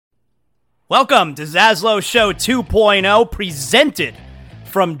Welcome to Zaslow Show 2.0, presented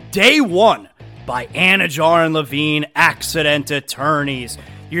from day one by Anajar and Levine Accident Attorneys.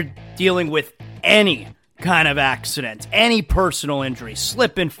 You're dealing with any kind of accident, any personal injury,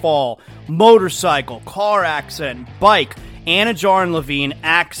 slip and fall, motorcycle, car accident, bike. Anajar and Levine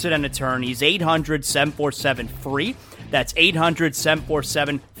Accident Attorneys, 800-747-FREE. That's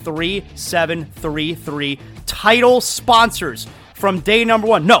 800-747-3733. Title sponsors from day number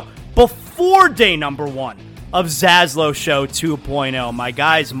one. No, before day number one of Zaslow Show 2.0. My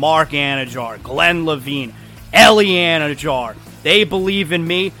guys Mark Anajar, Glenn Levine, Ellie Anajar. They believe in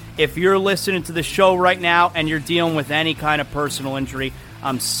me. If you're listening to the show right now and you're dealing with any kind of personal injury,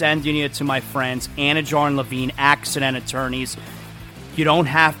 I'm sending you to my friends, Anajar and Levine Accident Attorneys. You don't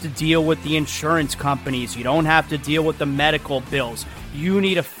have to deal with the insurance companies. You don't have to deal with the medical bills. You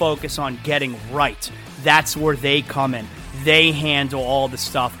need to focus on getting right. That's where they come in. They handle all the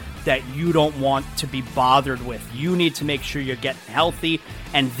stuff that you don't want to be bothered with. You need to make sure you're getting healthy,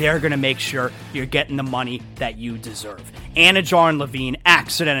 and they're going to make sure you're getting the money that you deserve. Anajar and Levine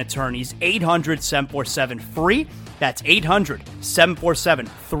Accident Attorneys, 800-747-FREE. That's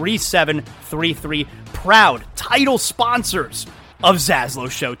 800-747-3733. Proud title sponsors of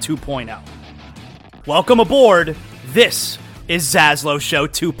Zaslow Show 2.0. Welcome aboard. This is Zaslow Show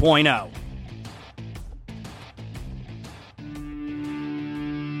 2.0.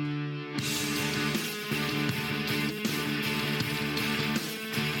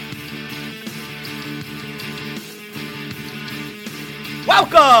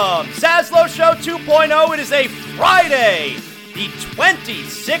 Welcome! Zaslow Show 2.0. It is a Friday, the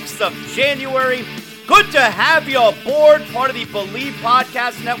 26th of January. Good to have you aboard, part of the Believe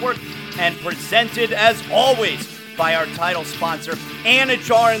Podcast Network, and presented, as always, by our title sponsor,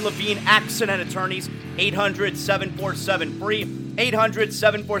 Anajar and Levine Accident Attorneys, 800-747-FREE,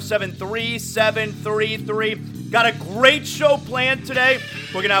 800-747-3733. Got a great show planned today.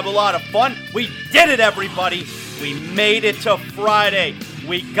 We're going to have a lot of fun. We did it, everybody. We made it to Friday.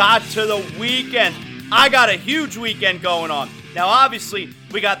 We got to the weekend. I got a huge weekend going on. Now, obviously,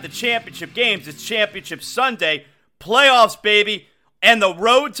 we got the championship games. It's Championship Sunday. Playoffs, baby. And the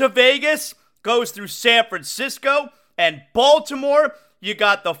road to Vegas goes through San Francisco and Baltimore. You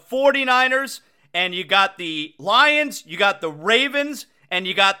got the 49ers, and you got the Lions, you got the Ravens, and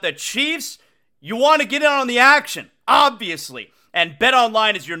you got the Chiefs. You want to get in on the action, obviously. And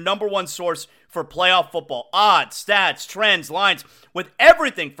BetOnline is your number one source for playoff football. Odds, stats, trends, lines, with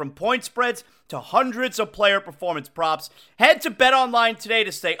everything from point spreads to hundreds of player performance props. Head to BetOnline today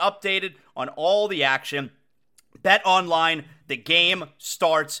to stay updated on all the action. BetOnline, the game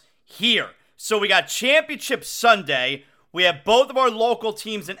starts here. So we got Championship Sunday. We have both of our local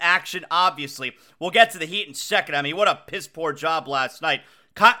teams in action, obviously. We'll get to the Heat in a second. I mean, what a piss-poor job last night.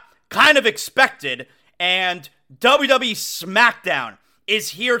 Kind of expected. And WWE SmackDown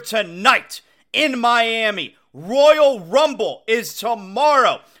is here tonight in Miami. Royal Rumble is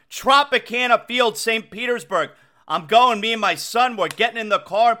tomorrow. Tropicana Field, St. Petersburg. I'm going, me and my son, we're getting in the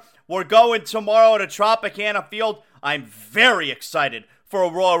car. We're going tomorrow to Tropicana Field. I'm very excited for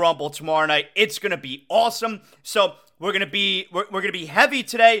a Royal Rumble tomorrow night. It's going to be awesome. So we're going to be heavy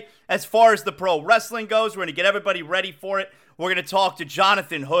today as far as the pro wrestling goes. We're going to get everybody ready for it. We're going to talk to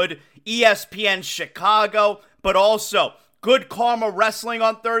Jonathan Hood, ESPN Chicago, but also Good Karma Wrestling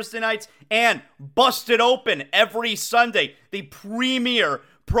on Thursday nights and Busted Open every Sunday, the premier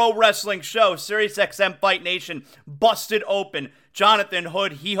pro wrestling show, SiriusXM Fight Nation, Busted Open. Jonathan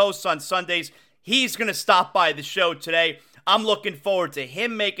Hood, he hosts on Sundays. He's going to stop by the show today. I'm looking forward to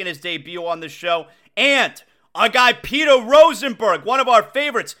him making his debut on the show. And our guy Peter Rosenberg, one of our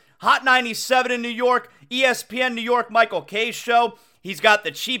favorites, Hot 97 in New York, ESPN New York, Michael K's show. He's got the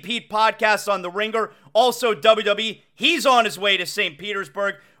Cheap Heat podcast on The Ringer. Also WWE. He's on his way to St.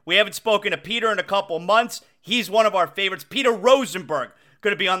 Petersburg. We haven't spoken to Peter in a couple months. He's one of our favorites. Peter Rosenberg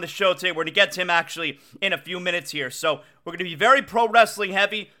going to be on the show today. We're going to get to him actually in a few minutes here. So we're going to be very pro wrestling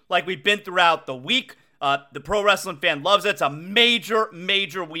heavy like we've been throughout the week. The pro wrestling fan loves it. It's a major,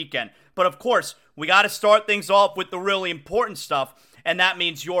 major weekend. But of course, we got to start things off with the really important stuff, and that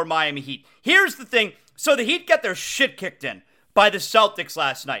means your Miami Heat. Here's the thing. So the Heat get their shit kicked in by the Celtics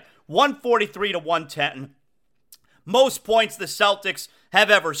last night. 143-110. Most points the Celtics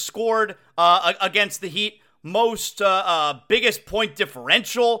have ever scored against the Heat. Most biggest point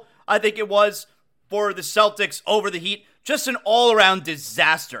differential, I think it was, for the Celtics over the Heat. Just an all-around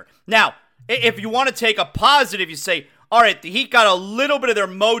disaster. Now, if you want to take a positive, you say, all right, the Heat got a little bit of their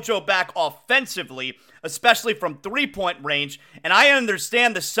mojo back offensively, especially from three-point range. And I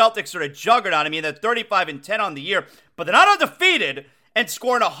understand the Celtics are a juggernaut. I mean, they're 35-10 on the year, but they're not undefeated. and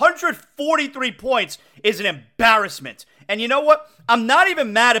scoring 143 points is an embarrassment. And you know what? I'm not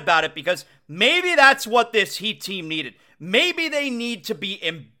even mad about it because maybe that's what this Heat team needed. Maybe they need to be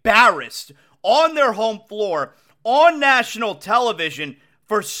embarrassed on their home floor, on national television,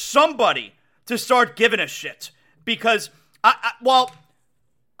 for somebody to start giving a shit. Because, I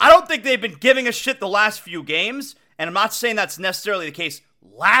don't think they've been giving a shit the last few games, and I'm not saying that's necessarily the case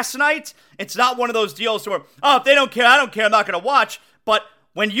last night. It's not one of those deals where, if they don't care, I don't care, I'm not going to watch. But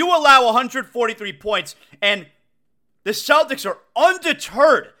when you allow 143 points and the Celtics are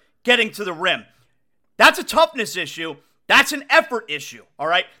undeterred getting to the rim, that's a toughness issue. That's an effort issue, all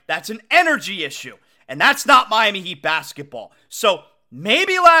right? That's an energy issue. And that's not Miami Heat basketball. So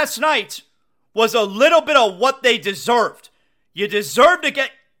maybe last night was a little bit of what they deserved. You deserve to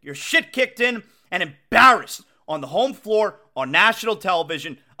get your shit kicked in and embarrassed on the home floor on national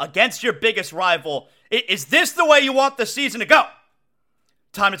television against your biggest rival. Is this the way you want the season to go?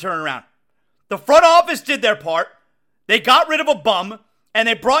 Time to turn it around. The front office did their part. They got rid of a bum, and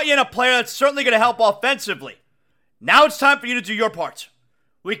they brought you in a player that's certainly going to help offensively. Now it's time for you to do your part.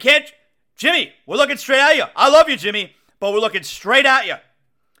 We can't... Jimmy, we're looking straight at you. I love you, Jimmy, but we're looking straight at you.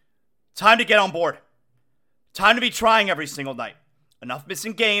 Time to get on board. Time to be trying every single night. Enough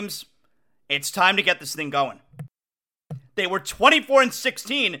missing games. It's time to get this thing going. They were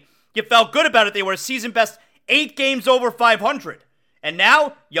 24-16. You felt good about it. They were a season best 8 games over 500. And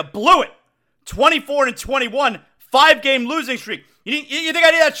now you blew it. 24-21, 5-game losing streak. You think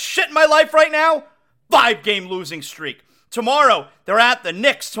I need that shit in my life right now? 5-game losing streak. Tomorrow, they're at the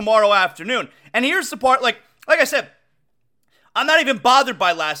Knicks tomorrow afternoon. And here's the part, like I said, I'm not even bothered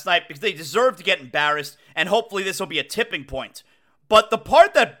by last night because they deserve to get embarrassed, and hopefully this will be a tipping point. But the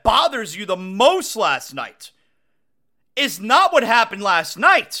part that bothers you the most last night is not what happened last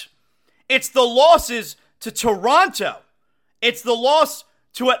night. It's the losses to Toronto. It's the loss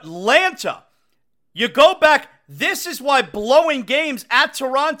to Atlanta. You go back, this is why blowing games at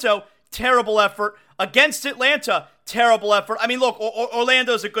Toronto, terrible effort. Against Atlanta, terrible effort. I mean, look,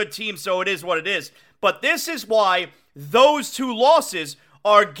 Orlando's a good team, so it is what it is. But this is why those 2 losses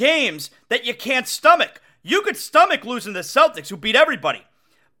are games that you can't stomach. You could stomach losing the Celtics, who beat everybody.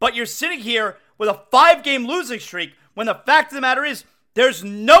 But you're sitting here with a 5-game losing streak when the fact of the matter is there's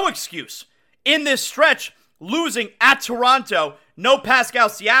no excuse in this stretch losing at Toronto. No Pascal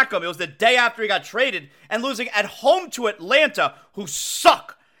Siakam. It was the day after he got traded. And losing at home to Atlanta, who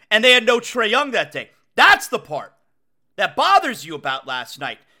suck. And they had no Trae Young that day. That's the part that bothers you about last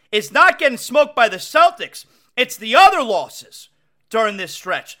night. It's not getting smoked by the Celtics. It's the other losses during this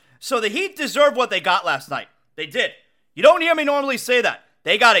stretch. So the Heat deserve what they got last night. They did. You don't hear me normally say that.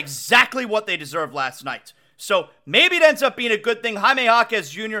 They got exactly what they deserved last night. So maybe it ends up being a good thing. Jaime Jaquez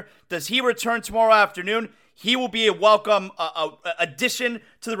Jr., does he return tomorrow afternoon? He will be a welcome addition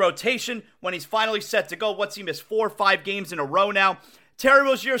to the rotation when he's finally set to go. What's he missed? 4 or 5 games in a row now. Terry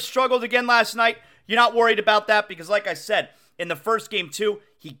Rozier struggled again last night. You're not worried about that because, like I said, in the first game too,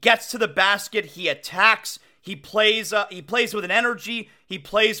 he gets to the basket, he attacks, he plays with an energy, he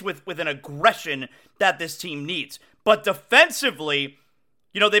plays with an aggression that this team needs. But defensively,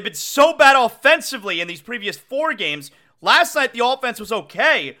 they've been so bad offensively in these previous 4 games. Last night, the offense was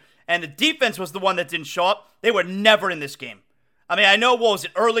okay, and the defense was the one that didn't show up. They were never in this game. I mean, I know, was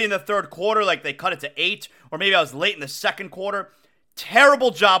it early in the third quarter, like they cut it to 8, or maybe I was late in the second quarter.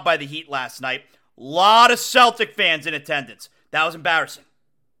 Terrible job by the Heat last night. A lot of Celtic fans in attendance. That was embarrassing.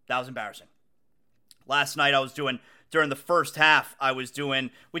 Last night during the first half,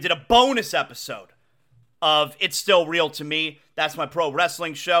 we did a bonus episode of It's Still Real to Me. That's my pro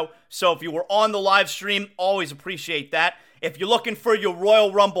wrestling show. So if you were on the live stream, always appreciate that. If you're looking for your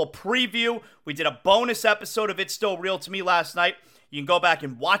Royal Rumble preview, we did a bonus episode of It's Still Real to Me last night. You can go back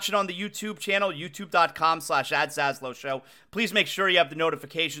and watch it on the YouTube channel, youtube.com/@ZasLowShow. Please make sure you have the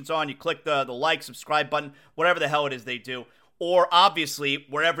notifications on. You click the like, subscribe button, whatever the hell it is they do. Or, obviously,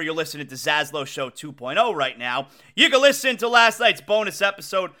 wherever you're listening to Zaslow Show 2.0 right now, you can listen to last night's bonus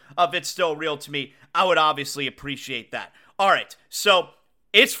episode of It's Still Real to Me. I would obviously appreciate that. All right, so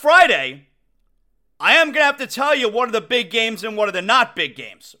it's Friday. I am going to have to tell you what are the big games and what are the not big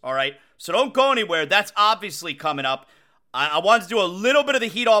games, all right? So don't go anywhere. That's obviously coming up. I wanted to do a little bit of the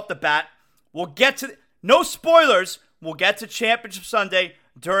Heat off the bat. We'll get to... no spoilers. We'll get to Championship Sunday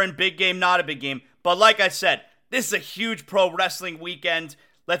during big game, not a big game. But like I said, this is a huge pro wrestling weekend.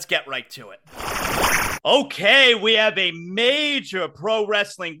 Let's get right to it. Okay, we have a major pro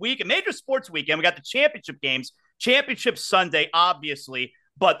wrestling week, a major sports weekend. We got the championship games, Championship Sunday, obviously,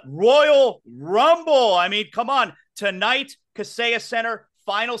 but Royal Rumble. I mean, come on. Tonight, Kaseya Center,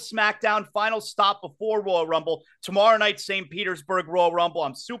 final SmackDown, final stop before Royal Rumble. Tomorrow night, St. Petersburg Royal Rumble.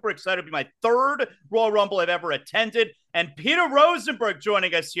 I'm super excited. It'll be my third Royal Rumble I've ever attended. And Peter Rosenberg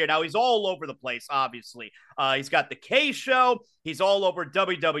joining us here. Now, he's all over the place, obviously. He's got the K Show. He's all over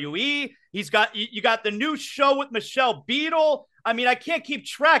WWE. You got the new show with Michelle Beadle. I mean, I can't keep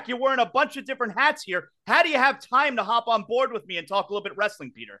track. You're wearing a bunch of different hats here. How do you have time to hop on board with me and talk a little bit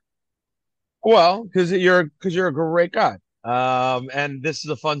wrestling, Peter? Well, because you're a great guy, and this is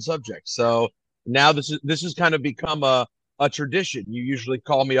a fun subject. So now this has kind of become a tradition. You usually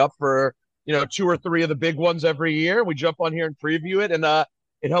call me up for 2 or 3 of the big ones every year. We jump on here and preview it, and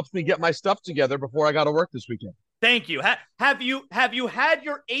it helps me get my stuff together before I got to work this weekend. Thank you. Have you had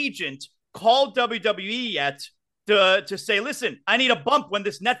your agent call WWE yet to say, listen, I need a bump when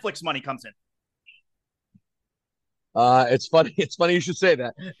this Netflix money comes in? It's funny. It's funny you should say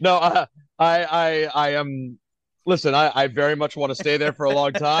that. No, I am. Listen, I very much want to stay there for a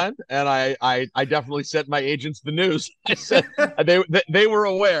long time, and I definitely sent my agents the news. I said they were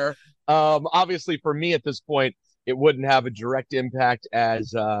aware. Obviously, for me at this point, it wouldn't have a direct impact as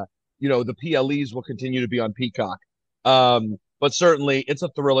the PLEs will continue to be on Peacock. But certainly, it's a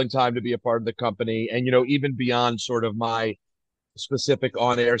thrilling time to be a part of the company, and even beyond sort of my specific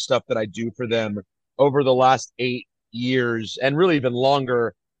on-air stuff that I do for them over the last 8 years, and really even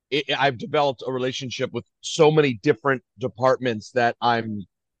longer, I've developed a relationship with so many different departments that I'm,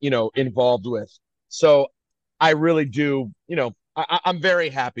 involved with. So I really do, I'm very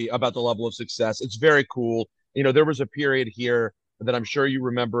happy about the level of success. It's very cool. There was a period here that I'm sure you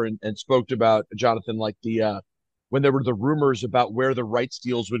remember and spoke about, Jonathan, like when there were the rumors about where the rights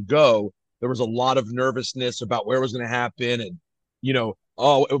deals would go, there was a lot of nervousness about where it was going to happen and,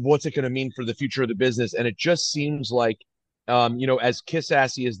 oh, what's it going to mean for the future of the business? And it just seems like, as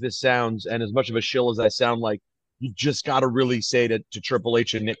kiss-assy as this sounds, and as much of a shill as I sound like, you just got to really say to Triple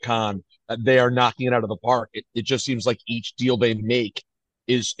H and Nick Khan, they are knocking it out of the park. It just seems like each deal they make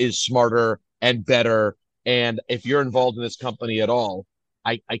is smarter and better. And if you're involved in this company at all,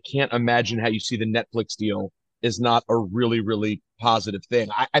 I can't imagine how you see the Netflix deal is not a really, really positive thing.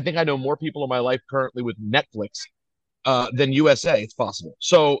 I think I know more people in my life currently with Netflix than USA. It's possible.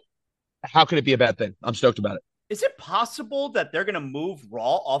 So how could it be a bad thing? I'm stoked about it. Is it possible that they're going to move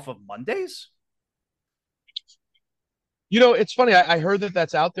Raw off of Mondays? It's funny. I heard that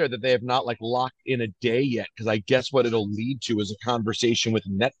that's out there, that they have not locked in a day yet, because I guess what it'll lead to is a conversation with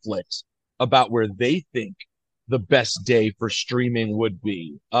Netflix about where they think the best day for streaming would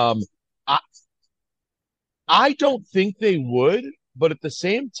be. I don't think they would, but at the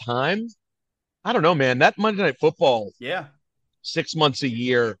same time, I don't know, man. That Monday Night Football, yeah, 6 months a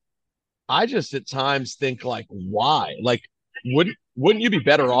year, I just at times think why? Wouldn't you be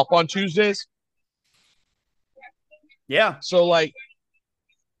better off on Tuesdays? Yeah. So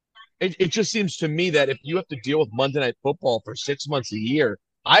it just seems to me that if you have to deal with Monday Night Football for 6 months a year,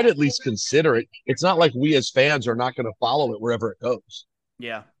 I'd at least consider it. It's not like we as fans are not going to follow it wherever it goes.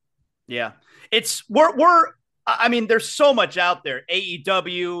 Yeah. Yeah. I mean, there's so much out there.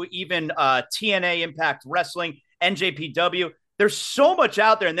 AEW, even TNA, Impact Wrestling, NJPW. There's so much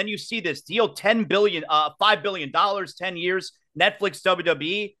out there. And then you see this deal, $5 billion, 10 years, Netflix,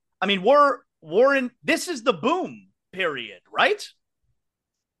 WWE. I mean, this is the boom period, right?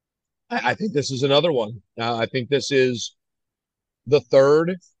 I think this is another one. I think this is the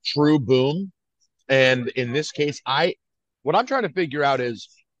third true boom. And in this case, what I'm trying to figure out is,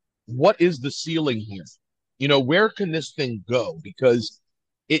 what is the ceiling here? Where can this thing go? Because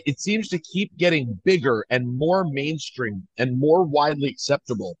it seems to keep getting bigger and more mainstream and more widely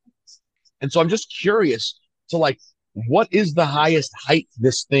acceptable. And so I'm just curious to what is the highest height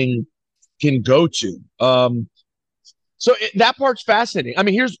this thing can go to? That part's fascinating. I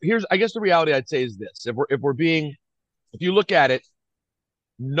mean, here's I guess the reality I'd say is this: if you look at it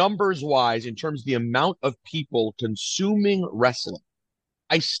numbers wise, in terms of the amount of people consuming wrestling,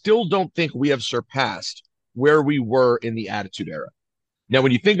 I still don't think we have surpassed where we were in the Attitude Era. Now,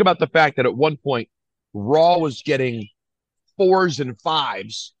 when you think about the fact that at one point Raw was getting 4s and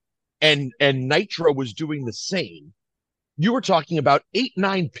 5s and Nitro was doing the same, you were talking about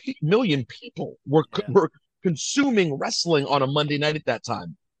 8-9 million people were consuming wrestling on a Monday night at that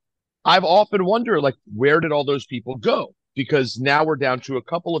time. I've often wondered, where did all those people go? Because now we're down to a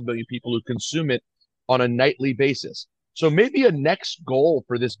couple of million people who consume it on a nightly basis. So maybe a next goal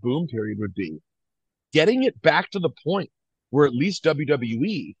for this boom period would be getting it back to the point where at least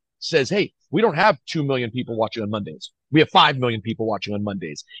WWE says, hey, we don't have 2 million people watching on Mondays. We have 5 million people watching on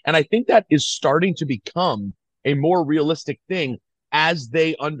Mondays. And I think that is starting to become a more realistic thing as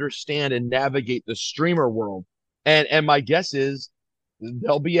they understand and navigate the streamer world. And my guess is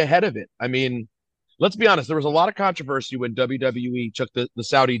they'll be ahead of it. I mean, let's be honest. There was a lot of controversy when WWE took the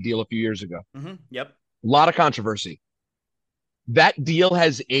Saudi deal a few years ago. Yep. A lot of controversy. That deal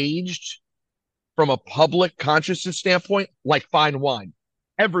has aged from a public consciousness standpoint like fine wine.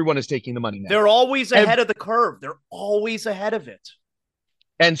 Everyone is taking the money now. They're always ahead of the curve. They're always ahead of it.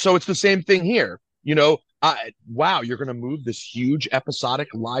 And so it's the same thing here. Wow, you're going to move this huge episodic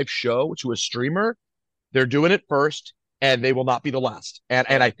live show to a streamer. They're doing it first, and they will not be the last. And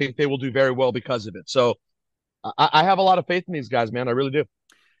I think they will do very well because of it. So I have a lot of faith in these guys, man. I really do.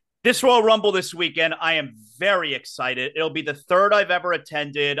 This Royal Rumble this weekend, I am very excited. It'll be the third I've ever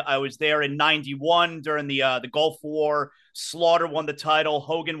attended. I was there in '91 during the Gulf War. Slaughter won the title.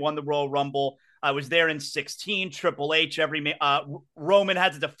 Hogan won the Royal Rumble. I was there in '16. Triple H, Roman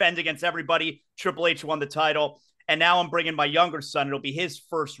had to defend against everybody. Triple H won the title. And now I'm bringing my younger son. It'll be his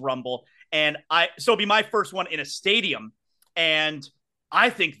first Rumble. So it'll be my first one in a stadium. And I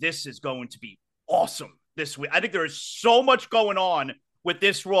think this is going to be awesome this week. I think there is so much going on with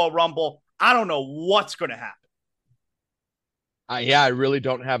this Royal Rumble. I don't know what's going to happen. I really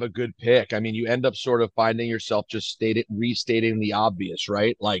don't have a good pick. I mean, you end up sort of finding yourself just restating the obvious,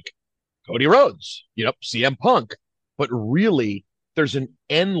 right? Like Cody Rhodes, CM Punk. But really, there's an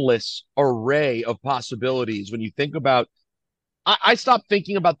endless array of possibilities when you think about. I stopped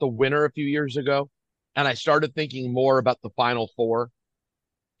thinking about the winner a few years ago, and I started thinking more about the Final Four.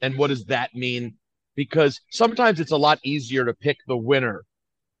 And what does that mean? Because sometimes it's a lot easier to pick the winner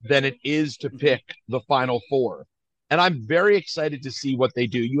than it is to pick the Final Four. And I'm very excited to see what they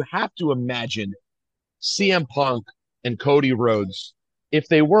do. You have to imagine CM Punk and Cody Rhodes, if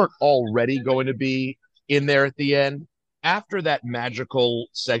they weren't already going to be in there at the end, after that magical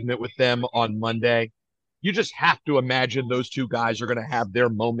segment with them on Monday, you just have to imagine those two guys are going to have their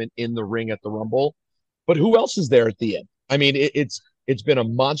moment in the ring at the Rumble. But who else is there at the end? I mean, it's been a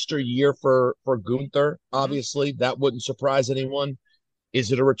monster year for Gunther, obviously. That wouldn't surprise anyone.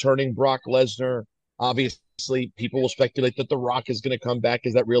 Is it a returning Brock Lesnar? Obviously, people will speculate that The Rock is going to come back.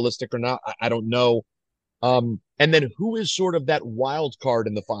 Is that realistic or not? I don't know. And then who is sort of that wild card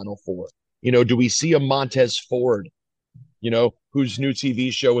in the Final Four? Do we see a Montez Ford, whose new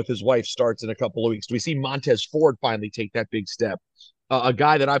TV show with his wife starts in a couple of weeks? Do we see Montez Ford finally take that big step? A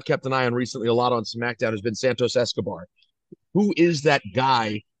guy that I've kept an eye on recently a lot on SmackDown has been Santos Escobar. Who is that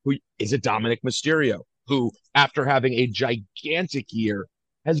guy? Who is it? Dominic Mysterio, who, after having a gigantic year,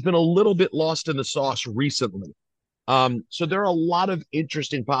 has been a little bit lost in the sauce recently. So there are a lot of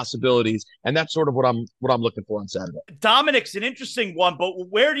interesting possibilities, and that's sort of what I'm looking for on Saturday. Dominic's an interesting one, but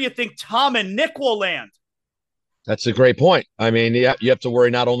where do you think Tom and Nick will land? That's a great point. I mean, you have to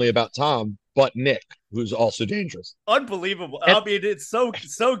worry not only about Tom, but Nick, who's also dangerous. Unbelievable. I mean, it's so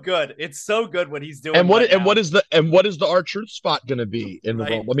good. It's so good what he's doing. And what is the R-Truth spot going to be in the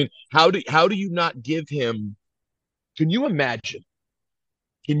Rumble? I mean, how do you not give him? Can you imagine?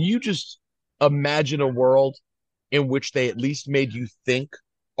 Can you just imagine a world in which they at least made you think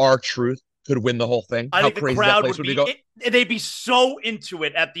R-Truth could win the whole thing? I think the crowd would be. They'd be so into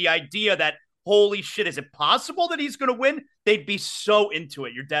it at the idea that, holy shit, is it possible that he's going to win? They'd be so into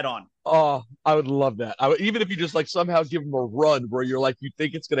it. You're dead on. Oh, I would love that. Even if you just somehow give him a run where you're you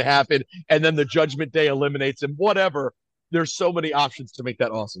think it's going to happen, and then the Judgment Day eliminates him, whatever. There's so many options to make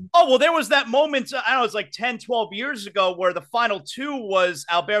that awesome. Oh, well, there was that moment, I don't know, it was 10, 12 years ago where the final two was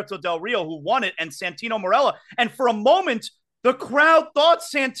Alberto Del Rio, who won it, and Santino Marella. And for a moment, the crowd thought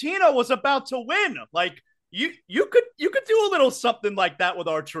Santino was about to win. You could do a little something like that with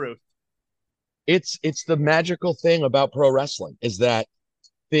R-Truth. It's the magical thing about pro wrestling is that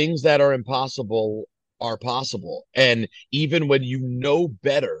things that are impossible are possible. And even when you know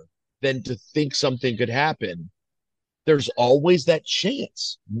better than to think something could happen, there's always that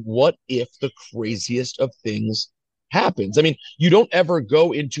chance. What if the craziest of things happens? I mean, you don't ever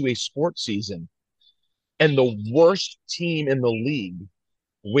go into a sports season and the worst team in the league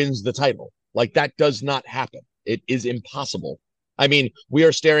wins the title. That does not happen. It is impossible. I mean, we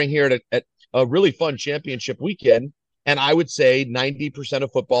are staring here at a really fun championship weekend, and I would say 90%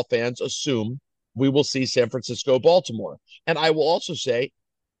 of football fans assume we will see San Francisco, Baltimore. And I will also say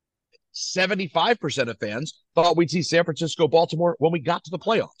 75% of fans thought we'd see San Francisco, Baltimore when we got to the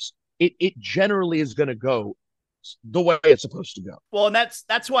playoffs. It generally is going to go the way it's supposed to go. Well, and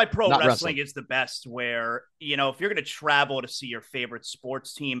that's why pro wrestling is the best, where, if you're going to travel to see your favorite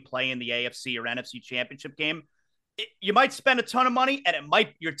sports team play in the AFC or NFC championship game, you might spend a ton of money, and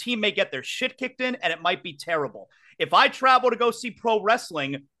your team may get their shit kicked in, and it might be terrible. If I travel to go see pro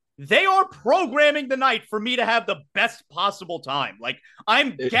wrestling, they are programming the night for me to have the best possible time. Like,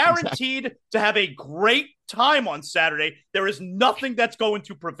 I'm guaranteed to have a great time on Saturday. There is nothing that's going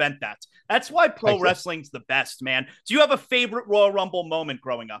to prevent that. That's why pro wrestling's the best, man. Do you have a favorite Royal Rumble moment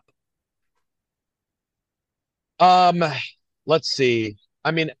growing up? Let's see.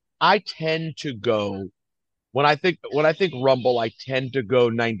 I mean, I tend to go when I think Rumble, I tend to go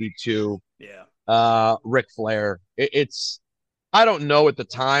 92. Yeah. Ric Flair. It's I don't know at the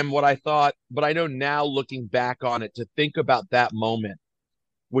time what I thought, but I know now looking back on it to think about that moment,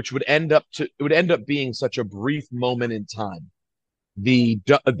 which would end up being such a brief moment in time. The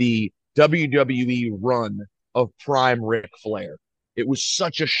WWE run of prime Ric Flair. It was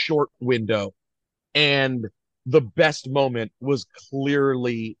such a short window, and the best moment was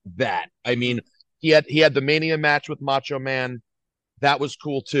clearly that. I mean, he had the Mania match with Macho Man. That was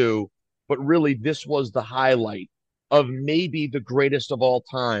cool too. But really, this was the highlight of maybe the greatest of all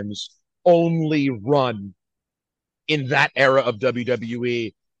times, only run in that era of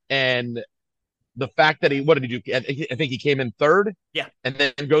WWE. And the fact that what did he do? I think he came in third. Yeah. And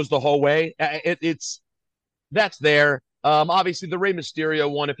then goes the whole way. That's there. Obviously, the Rey Mysterio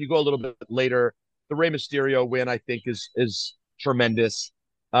one, if you go a little bit later, the Rey Mysterio win, I think, is tremendous.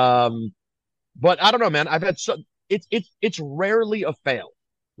 But I don't know, man. It's rarely a fail.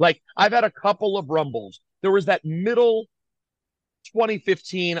 Like, I've had a couple of Rumbles. There was that middle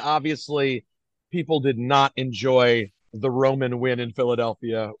 2015, obviously, people did not enjoy the Roman win in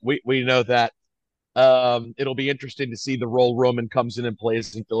Philadelphia. We know that. It'll be interesting to see the role Roman comes in and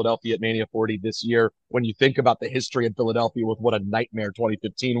plays in Philadelphia at Mania 40 this year when you think about the history in Philadelphia with what a nightmare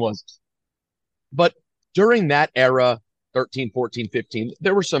 2015 was. But during that era, 13, 14, 15,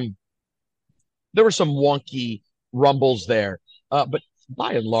 there were some wonky Rumbles there. But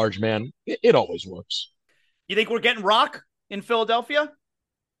by and large, man, it always works. You think we're getting Rock in Philadelphia?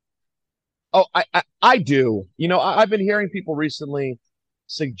 Oh, I do. You know, I've been hearing people recently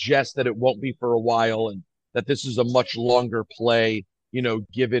suggest that it won't be for a while and that this is a much longer play, you know,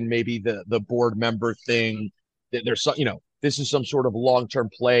 given maybe the board member thing. That there's some, this is some sort of long-term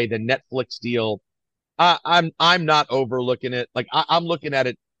play, the Netflix deal. I'm not overlooking it. Like, I'm looking at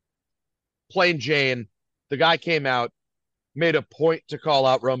it plain Jane. The guy came out, made a point to call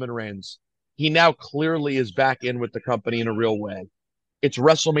out Roman Reigns. He now clearly is back in with the company in a real way. It's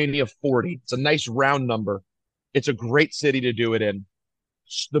WrestleMania 40. It's a nice round number. It's a great city to do it in.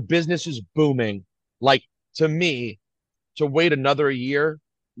 The business is booming. Like, to me, to wait another year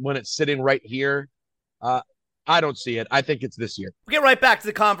when it's sitting right here, I don't see it. I think it's this year. We'll get right back to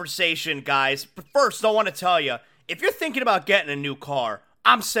the conversation, guys. But first, I want to tell you, if you're thinking about getting a new car,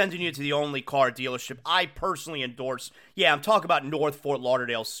 I'm sending you to the only car dealership I personally endorse. Yeah, I'm talking about North Fort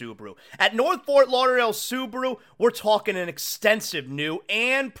Lauderdale Subaru. At North Fort Lauderdale Subaru, we're talking an extensive new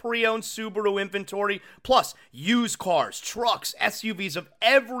and pre-owned Subaru inventory, plus used cars, trucks, SUVs of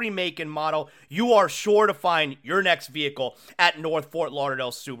every make and model. You are sure to find your next vehicle at North Fort Lauderdale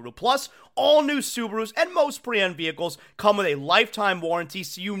Subaru. Plus, all new Subarus and most pre-owned vehicles come with a lifetime warranty,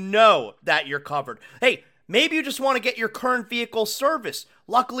 so you know that you're covered. Hey, maybe you just want to get your current vehicle serviced.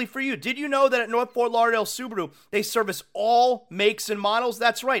 Luckily for you, did you know that at North Fort Lauderdale Subaru, they service all makes and models?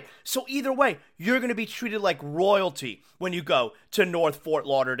 That's right. So either way, you're going to be treated like royalty when you go to North Fort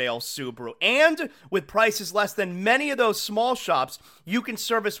Lauderdale Subaru. And with prices less than many of those small shops, you can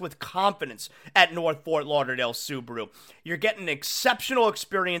service with confidence at North Fort Lauderdale Subaru. You're getting an exceptional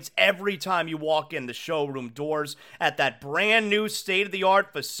experience every time you walk in the showroom doors at that brand new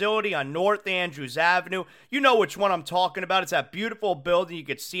state-of-the-art facility on North Andrews Avenue. You know which one I'm talking about. It's that beautiful building. You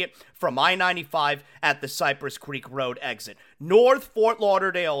could see it from I-95 at the Cypress Creek Road exit. North Fort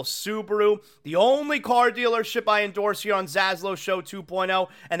Lauderdale Subaru, the only car dealership I endorse here on Zaslow Show 2.0,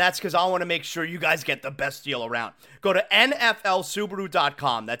 and that's because I want to make sure you guys get the best deal around. Go to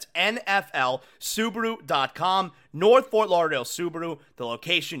nflsubaru.com. That's nflsubaru.com. North Fort Lauderdale Subaru, the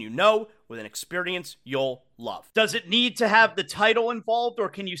location you know with an experience you'll love. Does it need to have the title involved, or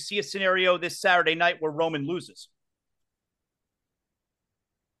can you see a scenario this Saturday night where Roman loses?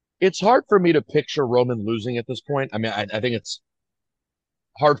 It's hard for me to picture Roman losing at this point. I mean, I think it's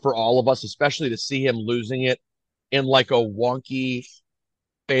hard for all of us, especially to see him losing it in like a wonky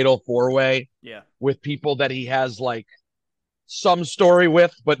fatal four-way with people that he has like some story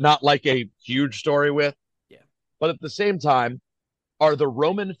with, but not like a huge story with. Yeah. But at the same time, are the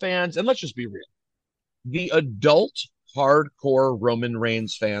Roman fans, and let's just be real, the adult hardcore Roman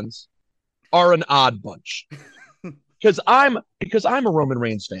Reigns fans are an odd bunch. Because I'm a Roman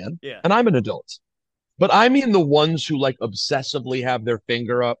Reigns fan, and I'm an adult. But I mean the ones who like obsessively have their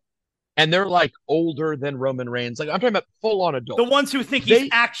finger up and they're like older than Roman Reigns. Like I'm talking about full on adult. The ones who think he's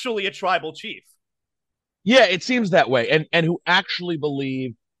actually a tribal chief. Yeah, it seems that way. And who actually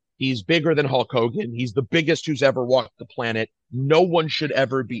believe he's bigger than Hulk Hogan. He's the biggest who's ever walked the planet. No one should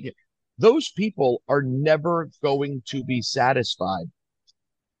ever beat him. Those people are never going to be satisfied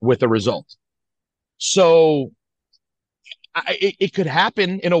with the result. So it could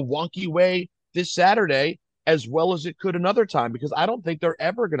happen in a wonky way this Saturday as well as it could another time, because I don't think they're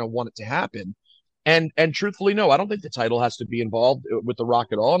ever going to want it to happen. And truthfully, no, I don't think the title has to be involved with The Rock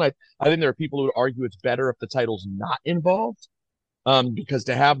at all. And I think there are people who would argue it's better if the title's not involved, because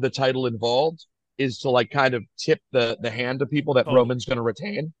to have the title involved is to like kind of tip the hand of people that Roman's going to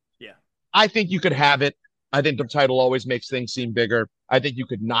retain. Yeah, I think you could have it. I think the title always makes things seem bigger. I think you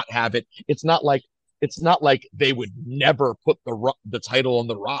could not have it. It's not like they would never put the title on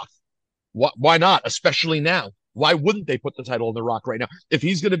The Rock. Why not? Especially now. Why wouldn't they put the title on The Rock right now? If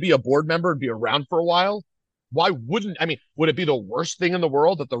he's going to be a board member and be around for a while, why wouldn't? I mean, would it be the worst thing in the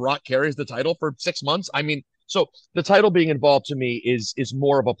world that The Rock carries the title for 6 months? I mean, so the title being involved to me is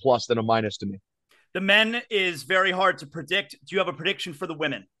more of a plus than a minus to me. The men is very hard to predict. Do you have a prediction for the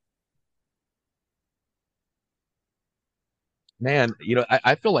women? Man,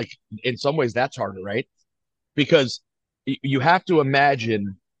 I feel like in some ways that's harder, right? Because you have to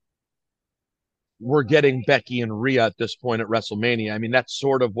imagine we're getting Becky and Rhea at this point at WrestleMania. I mean, that's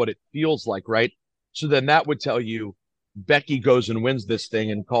sort of what it feels like, right? So then that would tell you Becky goes and wins this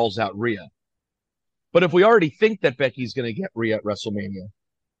thing and calls out Rhea. But if we already think that Becky's going to get Rhea at WrestleMania,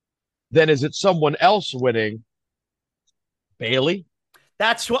 then is it someone else winning? Bayley?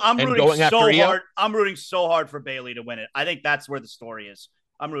 That's what I'm rooting so hard. I'm rooting so hard for Bayley to win it. I think that's where the story is.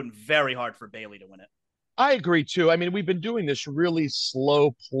 I'm rooting very hard for Bayley to win it. I agree too. I mean, we've been doing this really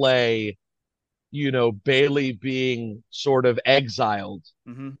slow play, Bayley being sort of exiled.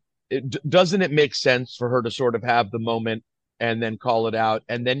 Mm-hmm. Doesn't it make sense for her to sort of have the moment and then call it out?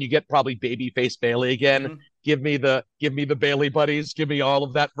 And then you get probably babyface Bayley again. Mm-hmm. Give me the Bayley buddies. Give me all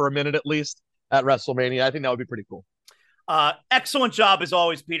of that for a minute at least at WrestleMania. I think that would be pretty cool. Excellent job as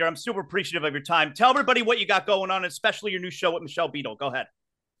always, Peter. I'm super appreciative of your time. Tell everybody what you got going on, especially your new show with Michelle Beadle. Go ahead.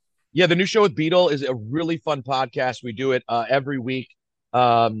 Yeah, the new show with Beadle is a really fun podcast. We do it every week.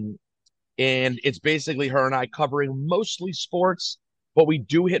 And it's basically her and I covering mostly sports, but we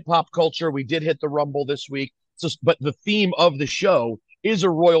do hit pop culture. We did hit the Rumble this week. But the theme of the show is a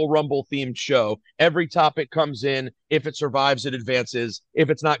Royal Rumble themed show. Every topic comes in. If it survives, it advances. If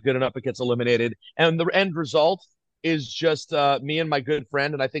it's not good enough, it gets eliminated. And the end result is just me and my good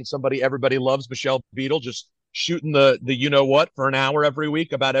friend, and I think everybody loves, Michelle Beadle, just shooting the you-know-what for an hour every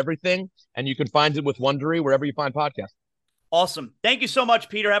week about everything. And you can find it with Wondery wherever you find podcasts. Awesome. Thank you so much,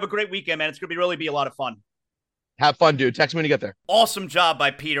 Peter. Have a great weekend, man. It's going to really be a lot of fun. Have fun, dude. Text me when you get there. Awesome job by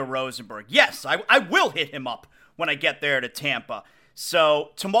Peter Rosenberg. Yes, I will hit him up when I get there to Tampa. So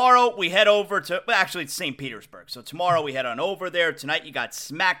tomorrow we head over to, actually it's St. Petersburg. So tomorrow we head on over there. Tonight you got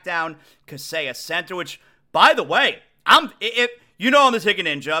SmackDown, Kaseya Center, which, by the way, I'm the Ticket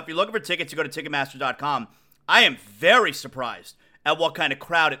Ninja. If you're looking for tickets, you go to Ticketmaster.com. I am very surprised at what kind of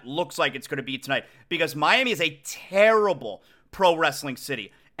crowd it looks like it's going to be tonight, because Miami is a terrible pro wrestling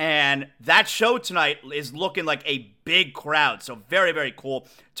city. And that show tonight is looking like a big crowd. So very, very cool.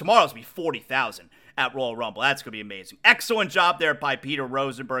 Tomorrow's going to be 40,000 at Royal Rumble. That's going to be amazing. Excellent job there by Peter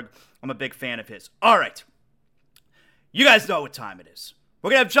Rosenberg. I'm a big fan of his. All right. You guys know what time it is.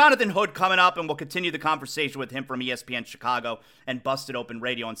 We're going to have Jonathan Hood coming up, and we'll continue the conversation with him from ESPN Chicago and Busted Open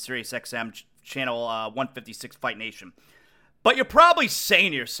Radio on SiriusXM channel 156 Fight Nation. But you're probably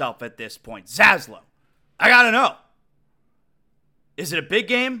saying to yourself at this point, Zaslow, I got to know. Is it a big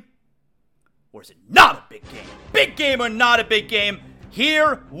game or is it not a big game? Big game or not a big game?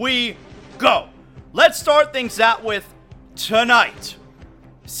 Here we go. Let's start things out with tonight,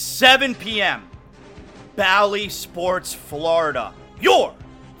 7 p.m., Bally Sports, Florida. Your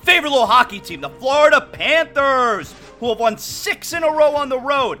favorite little hockey team, the Florida Panthers, who have won 6 in a row on the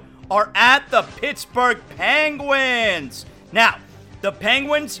road, are at the Pittsburgh Penguins. Now, the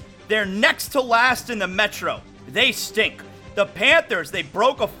Penguins, they're next to last in the Metro. They stink. The Panthers, they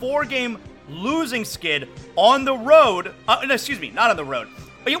broke a 4-game losing skid on the road. Not on the road.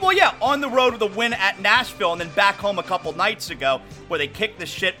 On the road with a win at Nashville and then back home a couple nights ago where they kicked the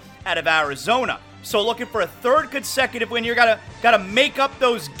shit out of Arizona. So looking for a third consecutive win. You gotta make up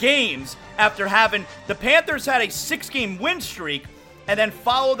those games after having the Panthers had a 6-game win streak and then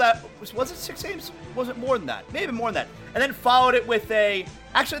follow that. Was it 6 games? Was it more than that? Maybe more than that. And then followed it with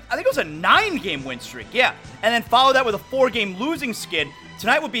I think it was a 9-game win streak. Yeah. And then followed that with a 4-game losing skid.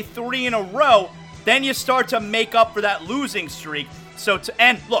 Tonight would be 3 in a row. Then you start to make up for that losing streak.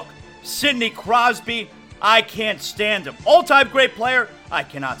 And look, Sidney Crosby, I can't stand him. All-time great player, I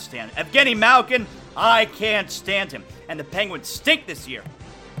cannot stand him. Evgeny Malkin, I can't stand him. And the Penguins stink this year.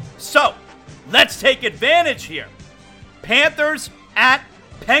 So, let's take advantage here. Panthers at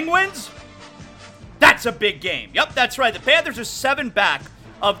Penguins? That's a big game. Yep, that's right. The Panthers are 7 back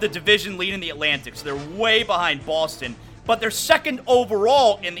of the division lead in the Atlantic, so they're way behind Boston. But they're second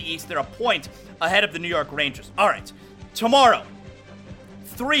overall in the East. They're a point ahead of the New York Rangers. All right, tomorrow,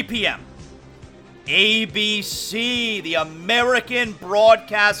 3 p.m., ABC, the American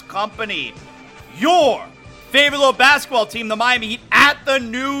Broadcast Company. Your favorite little basketball team, the Miami Heat, at the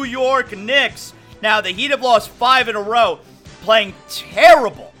New York Knicks. Now, the Heat have lost 5 in a row, playing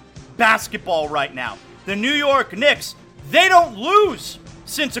terrible basketball right now. The New York Knicks, they don't lose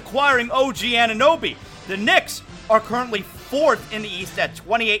since acquiring OG Anunoby. The Knicks are currently 4th in the East at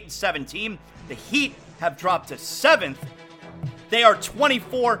 28-17. The Heat have dropped to 7th. They are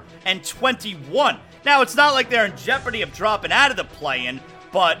 24-21. Now, it's not like they're in jeopardy of dropping out of the play-in,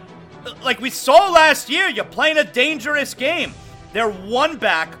 but like we saw last year, you're playing a dangerous game. They're 1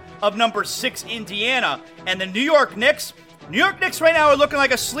 back of number 6 Indiana, and the New York Knicks right now are looking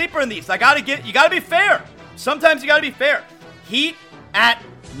like a sleeper in the East. You gotta be fair. Sometimes you gotta be fair. Heat at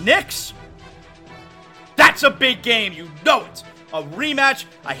Knicks. That's a big game. You know it. A rematch.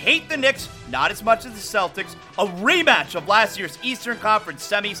 I hate the Knicks, not as much as the Celtics. A rematch of last year's Eastern Conference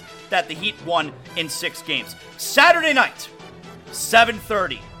semis that the Heat won in 6 games. Saturday night,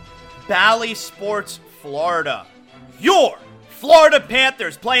 7:30, Bally Sports, Florida. Your Florida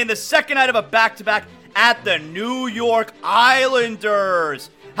Panthers playing the second night of a back-to-back at the New York Islanders.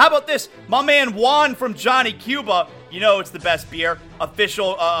 How about this? My man Juan from Johnny Cuba, you know it's the best beer,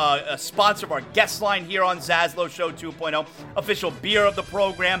 official sponsor of our guest line here on Zaslow Show 2.0, official beer of the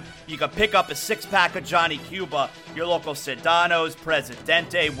program. You can pick up a 6-pack of Johnny Cuba, your local Sedanos,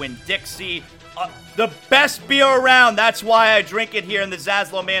 Presidente, Winn-Dixie, the best beer around. That's why I drink it here in the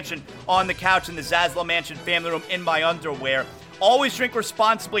Zaslow Mansion, on the couch in the Zaslow Mansion family room in my underwear. Always drink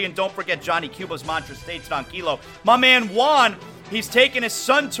responsibly, and don't forget Johnny Cuba's mantra, stay tranquilo. My man Juan, he's taking his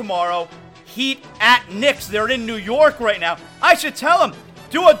son tomorrow. Heat at Knicks. They're in New York right now. I should tell him,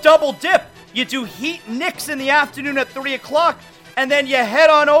 do a double dip. You do Heat Knicks in the afternoon at 3 o'clock, and then you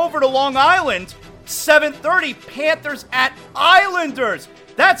head on over to Long Island, 7:30, Panthers at Islanders.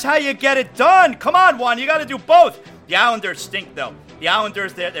 That's how you get it done. Come on, Juan, you got to do both. The Islanders stink, though. The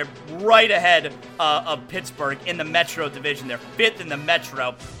Islanders, they're right ahead of Pittsburgh in the Metro Division. They're 5th in the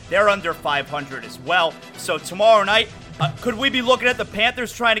Metro. They're under 500 as well. So tomorrow night, could we be looking at the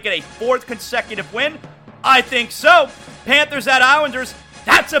Panthers trying to get a 4th consecutive win? I think so. Panthers at Islanders,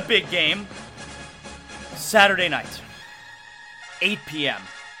 that's a big game. Saturday night, 8 p.m.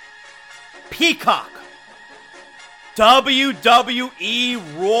 Peacock. WWE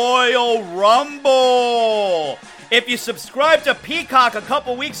Royal Rumble. If you subscribed to Peacock a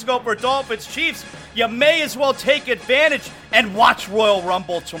couple weeks ago for Dolphins Chiefs, you may as well take advantage and watch Royal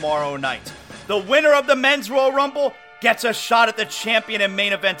Rumble tomorrow night. The winner of the Men's Royal Rumble gets a shot at the champion and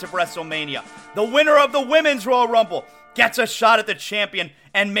main event of WrestleMania. The winner of the Women's Royal Rumble gets a shot at the champion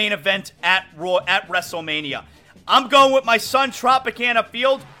and main event at WrestleMania. I'm going with my son, Tropicana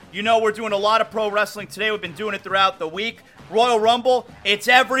Field. You know we're doing a lot of pro wrestling today. We've been doing it throughout the week. Royal Rumble, it's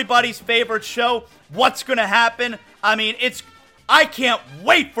everybody's favorite show. What's going to happen? I mean, I can't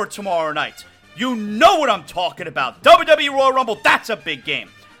wait for tomorrow night. You know what I'm talking about. WWE Royal Rumble, that's a big game.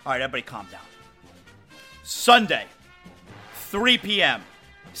 All right, everybody calm down. Sunday, 3 p.m.,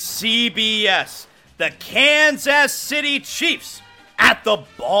 CBS, the Kansas City Chiefs at the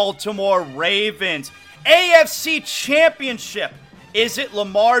Baltimore Ravens. AFC Championship. Is it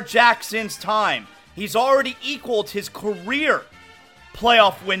Lamar Jackson's time? He's already equaled his career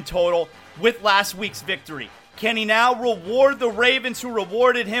playoff win total with last week's victory. Can he now reward the Ravens, who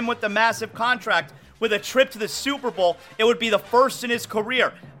rewarded him with the massive contract, with a trip to the Super Bowl? It would be the first in his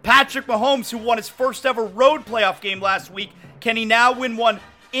career. Patrick Mahomes, who won his first ever road playoff game last week, can he now win one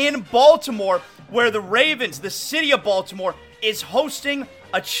in Baltimore, where the Ravens, the city of Baltimore, is hosting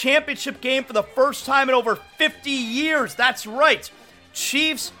a championship game for the first time in over 50 years? That's right.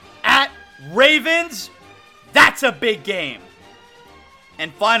 Chiefs at Ravens. That's a big game.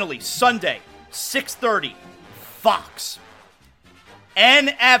 And finally, Sunday, 6:30, Fox.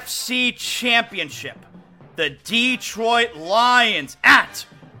 NFC Championship. The Detroit Lions at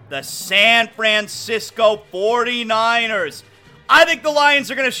the San Francisco 49ers. I think the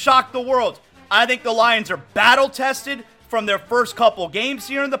Lions are going to shock the world. I think the Lions are battle-tested from their first couple games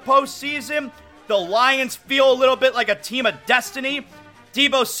here in the postseason. The Lions feel a little bit like a team of destiny.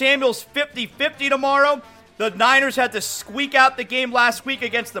 Deebo Samuel's 50-50 tomorrow. The Niners had to squeak out the game last week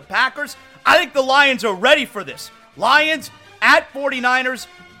against the Packers. I think the Lions are ready for this. Lions at 49ers,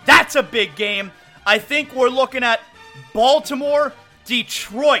 that's a big game. I think we're looking at Baltimore,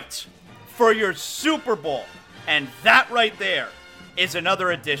 Detroit for your Super Bowl. And that right there is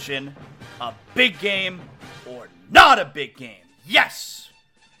another edition, a big game or not a big game. Yes.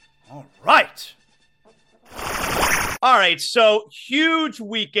 All right. All right, so huge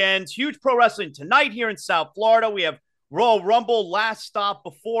weekend, huge pro wrestling tonight here in South Florida. We have Royal Rumble. Last stop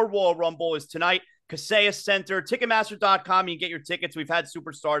before Royal Rumble is tonight. Kaseya Center, Ticketmaster.com. You can get your tickets. We've had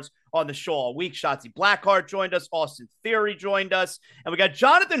superstars on the show all week. Shotzi Blackheart joined us. Austin Theory joined us. And we got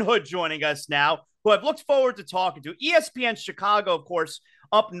Jonathan Hood joining us now, who I've looked forward to talking to. ESPN Chicago, of course,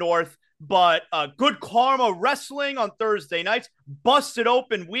 up north. But Good Karma Wrestling on Thursday nights. Busted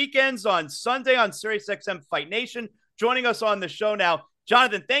Open weekends on Sunday on SiriusXM Fight Nation. Joining us on the show now.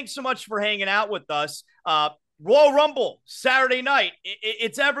 Jonathan, thanks so much for hanging out with us. Royal Rumble, Saturday night.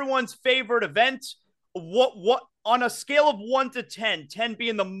 It's everyone's favorite event. What on a scale of 1 to 10, 10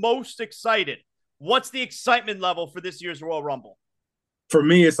 being the most excited, what's the excitement level for this year's Royal Rumble? For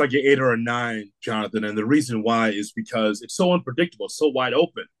me, it's like an 8 or a 9, Jonathan. And the reason why is because it's so unpredictable, so wide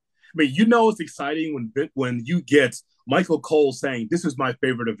open. I mean, it's exciting when you get Michael Cole saying, "This is my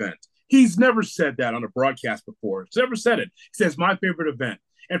favorite event." He's never said that on a broadcast before. He's never said it. He says, "My favorite event."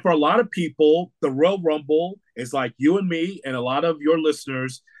 And for a lot of people, the Royal Rumble is like you and me and a lot of your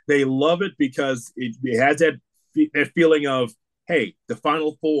listeners. They love it because it has that feeling of, hey, the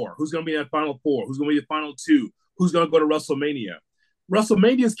Final Four. Who's going to be in that Final Four? Who's going to be the Final Two? Who's going to go to WrestleMania?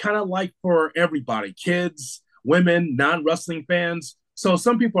 WrestleMania is kind of like for everybody, kids, women, non-wrestling fans. So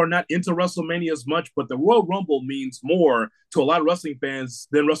some people are not into WrestleMania as much, but the Royal Rumble means more to a lot of wrestling fans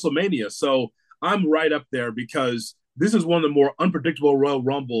than WrestleMania. So I'm right up there because this is one of the more unpredictable Royal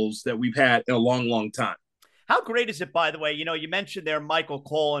Rumbles that we've had in a long, long time. How great is it, by the way? You mentioned there Michael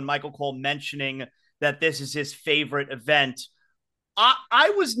Cole and Michael Cole mentioning that this is his favorite event.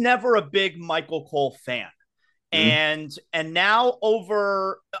 I was never a big Michael Cole fan. And now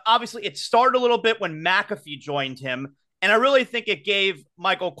obviously it started a little bit when McAfee joined him. And I really think it gave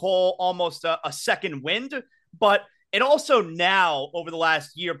Michael Cole almost a second wind. But it also now, over the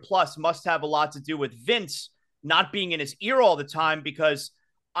last year plus, must have a lot to do with Vince not being in his ear all the time, because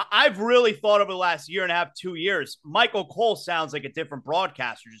I've really thought over the last year and a half, 2 years, Michael Cole sounds like a different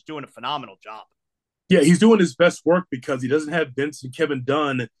broadcaster, just doing a phenomenal job. Yeah, he's doing his best work because he doesn't have Vince and Kevin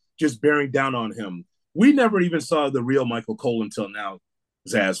Dunn just bearing down on him. We never even saw the real Michael Cole until now,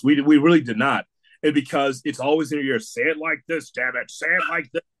 Zaz. We really did not. And because it's always in your ear, say it like this, damn it, say it like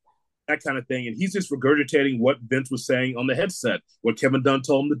this, that kind of thing. And he's just regurgitating what Vince was saying on the headset, what Kevin Dunn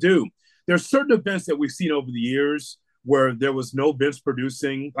told him to do. There's certain events that we've seen over the years where there was no Vince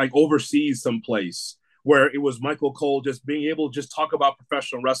producing, like overseas someplace, where it was Michael Cole just being able to just talk about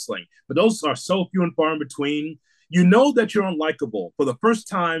professional wrestling. But those are so few and far in between. You know that you're unlikable for the first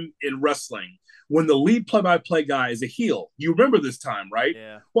time in wrestling when the lead play-by-play guy is a heel. You remember this time, right?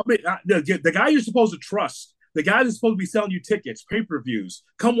 Yeah. Well, the guy you're supposed to trust, the guy that's supposed to be selling you tickets, pay-per-views,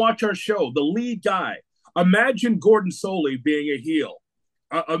 come watch our show, the lead guy. Imagine Gordon Soley being a heel.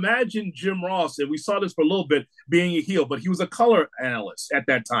 Imagine Jim Ross, and we saw this for a little bit, being a heel, but he was a color analyst at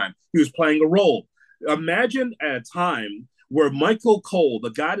that time. He was playing a role. Imagine at a time where Michael Cole, the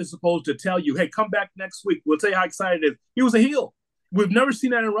guy that's supposed to tell you, hey, come back next week, we'll tell you how excited it is. He was a heel. We've never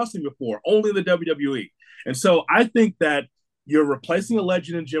seen that in wrestling before, only in the WWE. And so I think that you're replacing a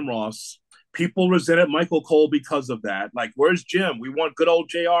legend in Jim Ross. People resented Michael Cole because of that. Like, where's Jim? We want good old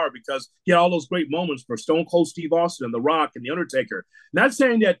JR because he had all those great moments for Stone Cold Steve Austin and The Rock and The Undertaker. Not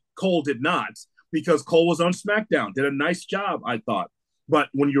saying that Cole did not, because Cole was on SmackDown, did a nice job, I thought. But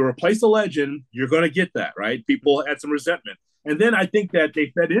when you replace a legend, you're going to get that, right? People had some resentment. And then I think that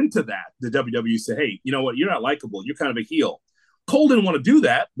they fed into that. The WWE said, hey, you know what? You're not likable. You're kind of a heel. Cole didn't want to do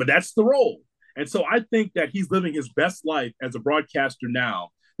that, but that's the role. And so I think that he's living his best life as a broadcaster now,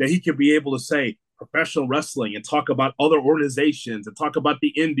 that he can be able to say professional wrestling and talk about other organizations and talk about the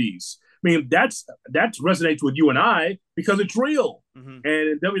indies. I mean, that resonates with you and I because it's real. Mm-hmm. And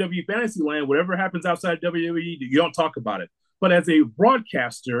in WWE Fantasyland, whatever happens outside WWE, you don't talk about it. But as a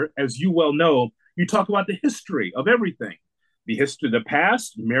broadcaster, as you well know, you talk about the history of everything. The history of the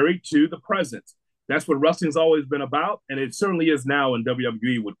past married to the present. That's what wrestling's always been about, and it certainly is now in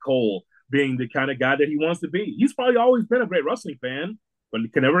WWE with Cole being the kind of guy that he wants to be. He's probably always been a great wrestling fan, but he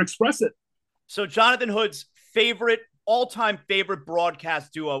can never express it. So Jonathan Hood's all-time favorite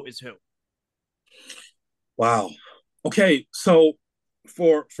broadcast duo is who? Wow. Okay, so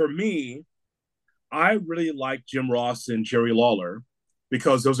for me, I really like Jim Ross and Jerry Lawler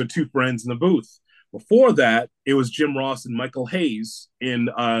because those are two friends in the booth. Before that, it was Jim Ross and Michael Hayes in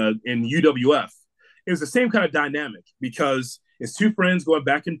UWF. It was the same kind of dynamic because it's two friends going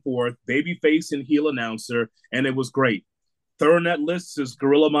back and forth, babyface and heel announcer, and it was great. Third on that list is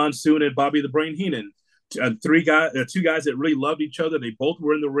Gorilla Monsoon and Bobby the Brain Heenan. Two guys that really loved each other. They both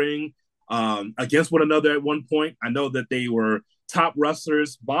were in the ring against one another at one point. I know that they were top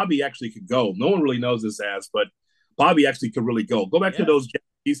wrestlers. Bobby actually could go. No one really knows this ass, but Bobby actually could really go. Go back to those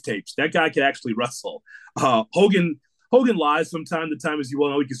Japanese tapes. That guy could actually wrestle. Hogan lies from time to time, as you well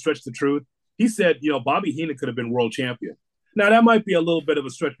know. He can stretch the truth. He said, Bobby Heenan could have been world champion. Now, that might be a little bit of a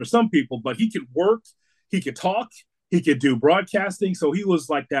stretch for some people, but he could work. He could talk. He could do broadcasting. So he was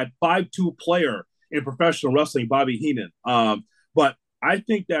like that 5'2" player in professional wrestling, Bobby Heenan. But I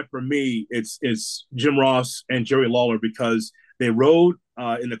think that for me, it's Jim Ross and Jerry Lawler because they rode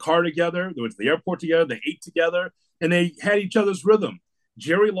in the car together. They went to the airport together. They ate together, and they had each other's rhythm.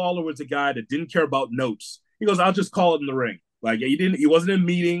 Jerry Lawler was a guy that didn't care about notes. He goes, "I'll just call it in the ring." Like he wasn't in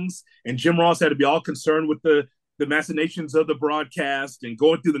meetings, and Jim Ross had to be all concerned with the machinations of the broadcast and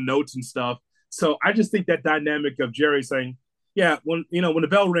going through the notes and stuff. So I just think that dynamic of Jerry saying, "Yeah, when the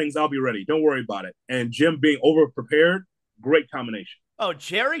bell rings, I'll be ready. Don't worry about it," and Jim being over prepared, great combination. Oh,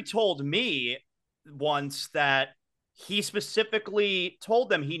 Jerry told me once that he specifically told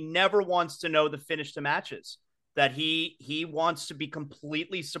them he never wants to know the finish to matches, that he wants to be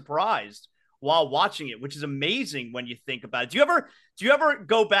completely surprised while watching it, which is amazing when you think about it. Do you ever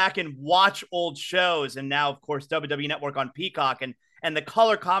go back and watch old shows? And now, of course, WWE Network on Peacock and the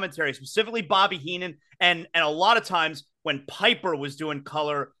color commentary, specifically Bobby Heenan, and a lot of times when Piper was doing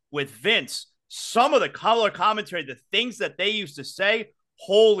color with Vince, some of the color commentary, the things that they used to say,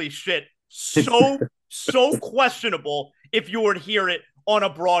 holy shit, so questionable if you were to hear it on a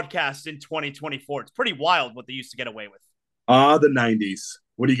broadcast in 2024. It's pretty wild what they used to get away with. The 90s,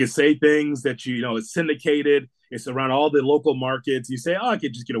 when you can say things that it's syndicated, it's around all the local markets. You say, I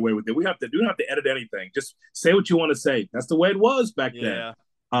could just get away with it. We don't have to edit anything. Just say what you want to say. That's the way it was back then.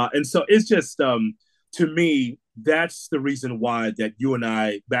 And so it's just, to me, that's the reason why that you and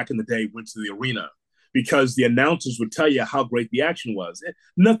I, back in the day, went to the arena, because the announcers would tell you how great the action was.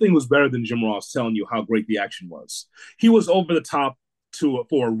 Nothing was better than Jim Ross telling you how great the action was. He was over the top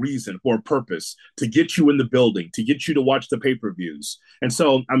for a reason, for a purpose, to get you in the building, to get you to watch the pay-per-views. And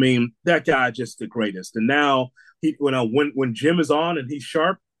so, I mean, that guy just the greatest. And now, when Jim is on and he's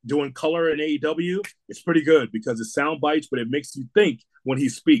sharp doing color in AEW, it's pretty good because it's sound bites, but it makes you think when he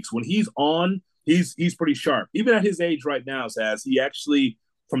speaks. When he's on, he's pretty sharp. Even at his age right now, Saz, he actually,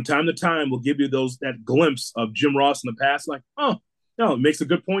 from time to time, will give you that glimpse of Jim Ross in the past, like, oh, no, it makes a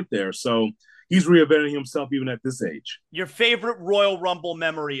good point there. So he's reinventing himself even at this age. Your favorite Royal Rumble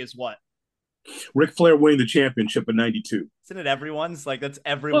memory is what? Ric Flair winning the championship in '92. Isn't it everyone's? Like, that's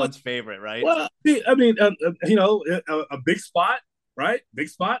everyone's favorite, right? Well, I mean, a big spot, right? Big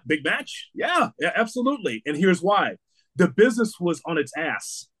spot, big match. Yeah, absolutely. And here's why. The business was on its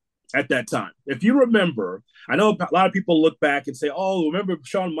ass at that time. If you remember, I know a lot of people look back and say, oh, remember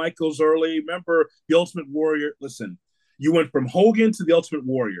Shawn Michaels early? Remember the Ultimate Warrior? Listen, you went from Hogan to the Ultimate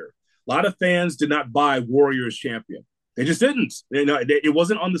Warrior. A lot of fans did not buy Warrior as champion. They just didn't. It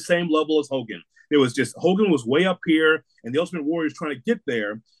wasn't on the same level as Hogan. It was just Hogan was way up here, and the Ultimate Warrior is trying to get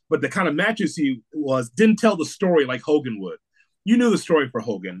there. But the kind of matches he was didn't tell the story like Hogan would. You knew the story for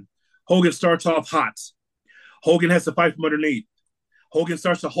Hogan. Hogan starts off hot. Hogan has to fight from underneath. Hogan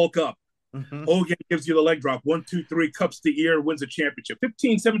starts to hulk up. Mm-hmm. Hogan gives you the leg drop. 1, 2, 3, cups the ear, wins a championship.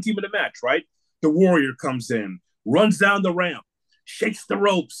 15, 17-minute match, right? The Warrior comes in, runs down the ramp, shakes the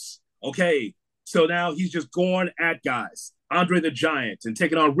ropes. Okay, so now he's just going at guys. Andre the Giant and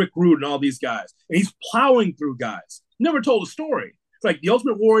taking on Rick Rude and all these guys. And he's plowing through guys. Never told a story. It's like the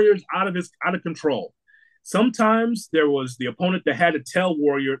Ultimate Warrior is out of control. Sometimes there was the opponent that had to tell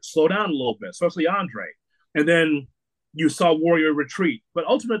Warrior, slow down a little bit, especially Andre. And then you saw Warrior retreat. But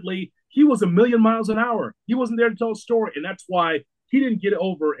ultimately, he was a million miles an hour. He wasn't there to tell a story. And that's why he didn't get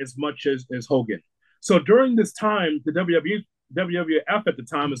over as much as Hogan. So during this time, the WWF at the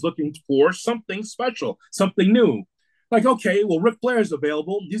time is looking for something special, something new. Like, okay, well, Ric Flair is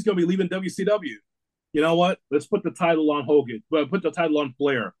available. He's going to be leaving WCW. You know what? Let's put the title on Hogan. Put the title on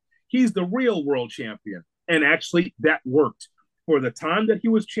Flair. He's the real world champion. And actually, that worked. For the time that he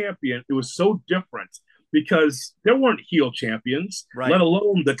was champion, it was so different because there weren't heel champions, right, let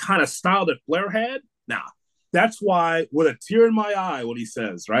alone the kind of style that Flair had. Nah, that's why, with a tear in my eye, what he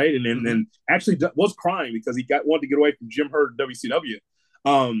says, right? And actually was crying because he wanted to get away from Jim Herd at WCW.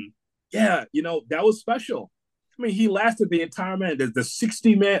 Yeah, that was special. I mean, he lasted the entire man, the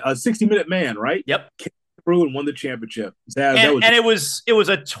 60-minute man, right? Yep. Came through and won the championship. And it was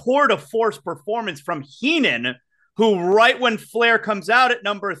a tour de force performance from Heenan, who right when Flair comes out at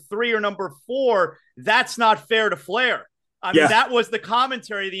number 3 or number 4, that's not fair to Flair. I mean, that was the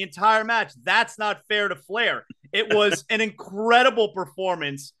commentary the entire match. That's not fair to Flair. It was an incredible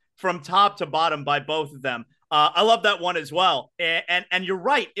performance from top to bottom by both of them. I love that one as well. And you're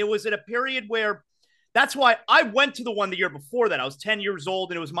right. It was at a period where that's why I went to the one the year before that. I was 10 years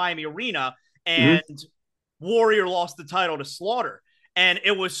old and it was Miami Arena, and Warrior lost the title to Slaughter. And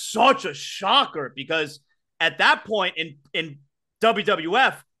it was such a shocker because at that point in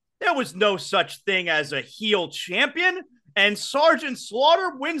WWF, there was no such thing as a heel champion. And Sergeant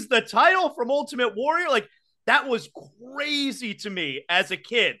Slaughter wins the title from Ultimate Warrior. Like, that was crazy to me as a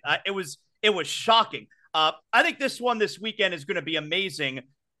kid. It was shocking. I think this one this weekend is going to be amazing.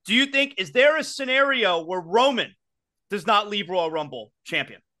 Do you think, is there a scenario where Roman does not leave Royal Rumble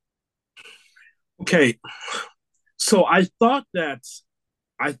champion? Okay. So I thought that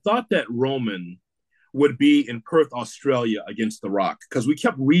Roman would be in Perth, Australia against The Rock, because we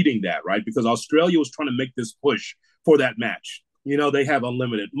kept reading that, right? Because Australia was trying to make this push for that match. You know, they have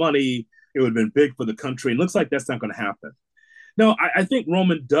unlimited money. It would have been big for the country. And it looks like that's not going to happen. No, I think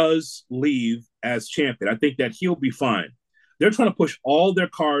Roman does leave as champion. I think that he'll be fine. They're trying to push all their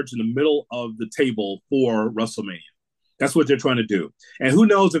cards in the middle of the table for WrestleMania. That's what they're trying to do. And who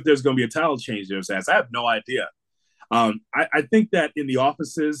knows if there's going to be a title change there. I have no idea. I think that in the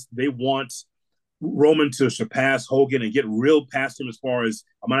offices, they want Roman to surpass Hogan and get real past him as far as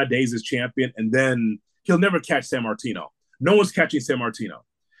amount of days as champion. And then he'll never catch San Martino. No one's catching San Martino.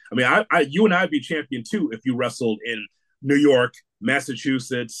 I mean, you and I would be champion too if you wrestled in New York,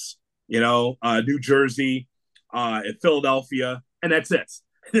 Massachusetts, New Jersey, Philadelphia, and that's it.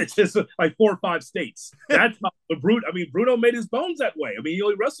 It's just like 4 or 5 states. That's how Bruno made his bones that way. I mean, he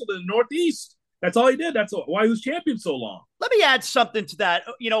only wrestled in the Northeast. That's all he did. That's why he was champion so long. Let me add something to that.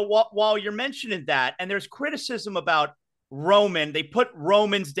 While you're mentioning that, and there's criticism about Roman, they put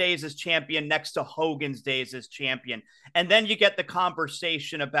Roman's days as champion next to Hogan's days as champion. And then you get the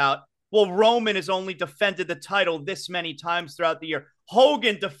conversation about, well, Roman has only defended the title this many times throughout the year.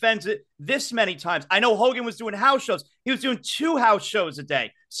 Hogan defends it this many times. I know Hogan was doing house shows. He was doing 2 house shows a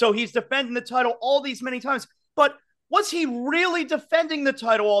day. So he's defending the title all these many times. But was he really defending the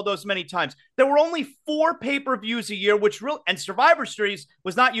title all those many times? There were only 4 pay-per-views a year, and Survivor Series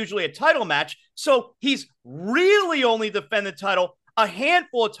was not usually a title match. So he's really only defended the title a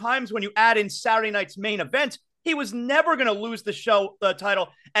handful of times when you add in Saturday night's main event. He was never going to lose the title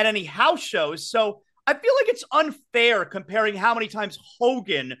at any house shows. So I feel like it's unfair comparing how many times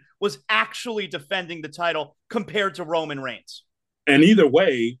Hogan was actually defending the title compared to Roman Reigns. And either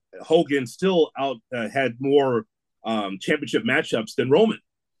way, Hogan still had more championship matchups than Roman.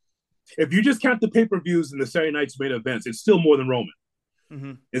 If you just count the pay-per-views and the Saturday night's main events, it's still more than Roman.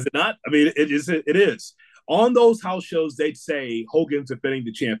 Mm-hmm. Is it not? I mean, it is. On those house shows, they'd say Hogan's defending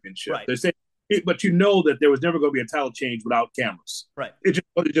the championship. Right. They say, but you know that there was never going to be a title change without cameras. Right. It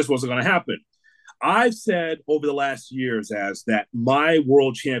just wasn't going to happen. I've said over the last years that my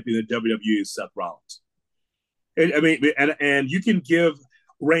world champion in WWE is Seth Rollins. And you can give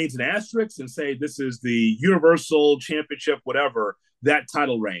Reigns an asterisk and say this is the Universal Championship, whatever, that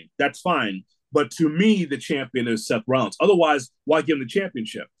title reign. That's fine. But to me, the champion is Seth Rollins. Otherwise, why give him the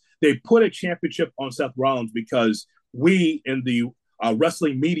championship? They put a championship on Seth Rollins because we in the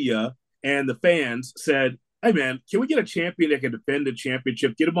wrestling media and the fans said, hey, man, can we get a champion that can defend the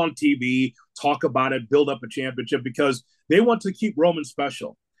championship, get him on TV, talk about it, build up a championship, because they want to keep Roman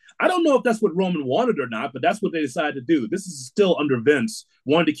special. I don't know if that's what Roman wanted or not, but that's what they decided to do. This is still under Vince,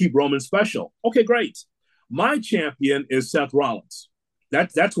 wanted to keep Roman special. Okay, great. My champion is Seth Rollins.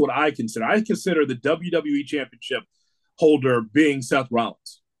 That's what I consider. I consider the WWE Championship holder being Seth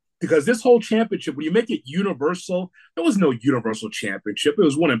Rollins. Because this whole championship, when you make it universal, there was no universal championship. It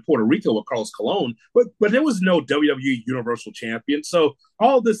was one in Puerto Rico with Carlos Colon, but there was no WWE Universal Champion. So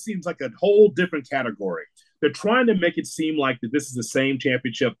all this seems like a whole different category. They're trying to make it seem like that this is the same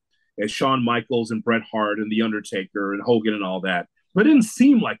championship as Shawn Michaels and Bret Hart and The Undertaker and Hogan and all that. But it didn't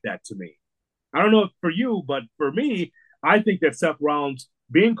seem like that to me. I don't know if for you, but for me, I think that Seth Rollins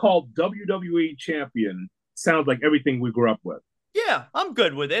being called WWE Champion sounds like everything we grew up with. Yeah, I'm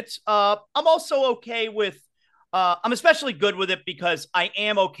good with it. I'm also okay with, I'm especially good with it because I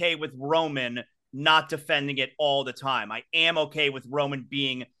am okay with Roman not defending it all the time. I am okay with Roman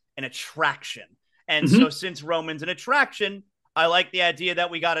being an attraction. And so since Roman's an attraction, I like the idea that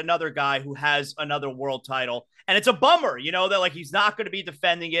we got another guy who has another world title. And it's a bummer, that like he's not going to be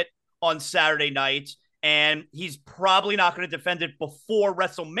defending it on Saturday night. And he's probably not going to defend it before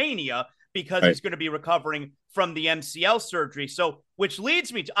WrestleMania. because Right. he's going to be recovering from the MCL surgery. So, which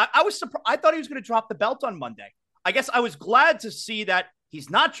leads me to, I was surprised. I thought he was going to drop the belt on Monday. I guess I was glad to see that he's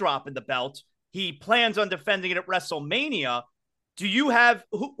not dropping the belt. He plans on defending it at WrestleMania. Do you have,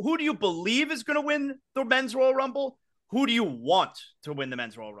 who do you believe is going to win the Men's Royal Rumble? Who do you want to win the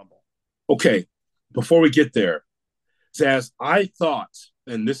Men's Royal Rumble? Okay, before we get there, Zaz, I thought,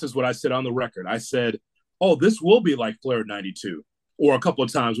 and this is what I said on the record, I said, oh, this will be like Flair 92, or a couple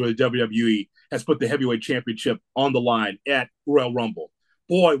of times where the WWE has put the heavyweight championship on the line at Royal Rumble.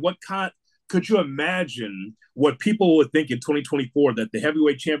 Boy, could you imagine what people would think in 2024 that the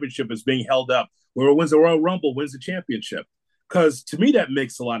heavyweight championship is being held up, whoever wins the Royal Rumble wins the championship? Because to me, that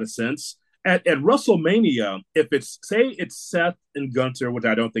makes a lot of sense. At WrestleMania, if it's, say it's Seth and Gunther, which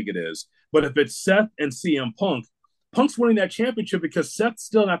I don't think it is, but if it's Seth and CM Punk, Punk's winning that championship because Seth's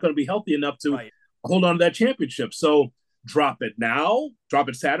still not going to be healthy enough to hold on to that championship. So drop it now, drop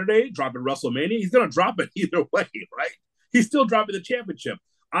it Saturday, drop it WrestleMania. He's going to drop it either way, right? He's still dropping the championship.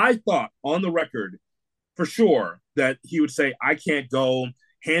 I thought on the record for sure that he would say, I can't go,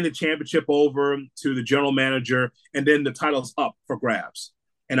 hand the championship over to the general manager, and then the title's up for grabs.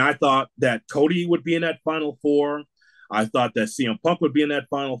 And I thought that Cody would be in that Final Four. I thought that CM Punk would be in that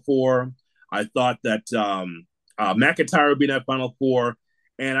Final Four. I thought that McIntyre would be in that Final Four.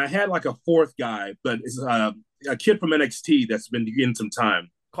 And I had like a fourth guy, but it's a kid from NXT that's been getting some time.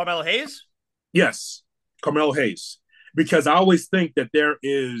 Carmelo Hayes? Yes, Carmelo Hayes. Because I always think that there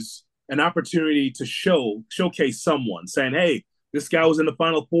is an opportunity to showcase someone saying, hey, this guy was in the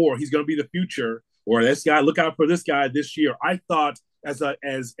Final Four. He's going to be the future. Or this guy, look out for this guy this year. I thought as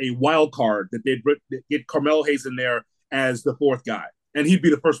a wild card that they'd get Carmelo Hayes in there as the fourth guy. And he'd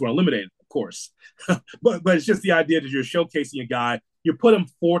be the first one eliminated, of course. but it's just the idea that you're showcasing a guy. You put him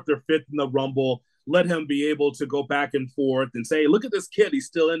fourth or fifth in the Rumble. Let him be able to go back and forth and say, look at this kid. He's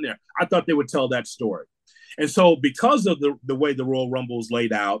still in there. I thought they would tell that story. And so because of the way the Royal Rumble is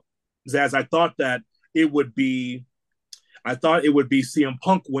laid out, Zaz, I thought it would be CM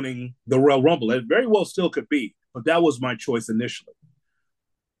Punk winning the Royal Rumble. It very well still could be, but that was my choice initially.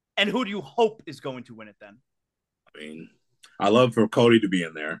 And who do you hope is going to win it then? I mean, I love for Cody to be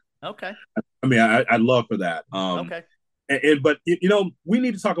in there. Okay. I mean, I'd love for that. Okay. But we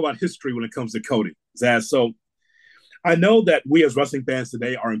need to talk about history when it comes to Cody, Zaz. So I know that we as wrestling fans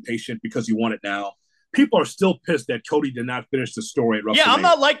today are impatient because you want it now. People are still pissed that Cody did not finish the story at WrestleMania. Yeah, I'm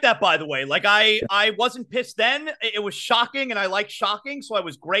not like that, by the way. Like, I wasn't pissed then. It was shocking, and I like shocking, so I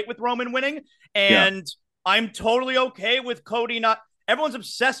was great with Roman winning. And I'm totally okay with Cody not... Everyone's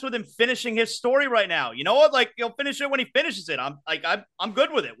obsessed with him finishing his story right now. You know what? Like, he'll finish it when he finishes it. I'm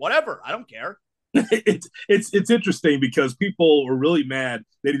good with it. Whatever. I don't care. It's interesting because people were really mad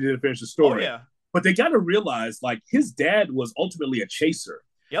that he didn't finish the story. Oh, yeah. But they got to realize, like, his dad was ultimately a chaser.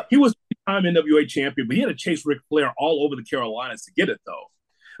 Yep. He was time NWA champion, but he had to chase Ric Flair all over the Carolinas to get it, though.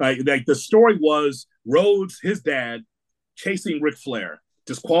 Like the story was Rhodes, his dad, chasing Ric Flair,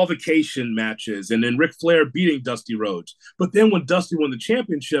 disqualification matches, and then Ric Flair beating Dusty Rhodes. But then when Dusty won the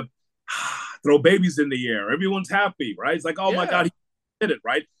championship, throw babies in the air. Everyone's happy, right? It's like, oh my God, he did it,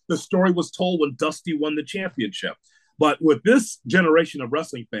 right? The story was told when Dusty won the championship. But with this generation of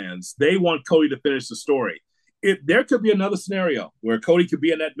wrestling fans, they want Cody to finish the story. There could be another scenario where Cody could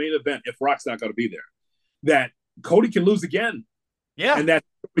be in that main event if Rock's not going to be there, that Cody can lose again. Yeah. And that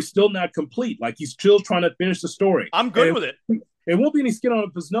is still not complete. Like, he's still trying to finish the story. I'm good with it. It won't be any skin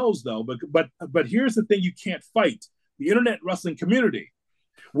on his nose, though. But here's the thing you can't fight. The internet wrestling community.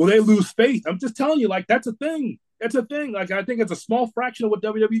 Will they lose faith? I'm just telling you, like, that's a thing. That's a thing. Like, I think it's a small fraction of what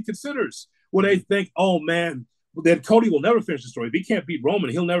WWE considers. Where they think, oh, man, then Cody will never finish the story. If he can't beat Roman,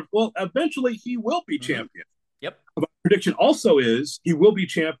 he'll never. Well, eventually he will be champion. Yep. My prediction also is he will be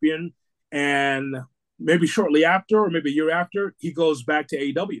champion, and maybe shortly after, or maybe a year after, he goes back to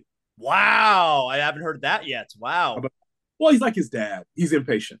AEW. Wow. I haven't heard that yet. Wow. Well, he's like his dad. He's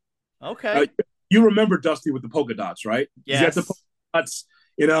impatient. Okay. You remember Dusty with the polka dots, right? Yes. He's got the polka dots.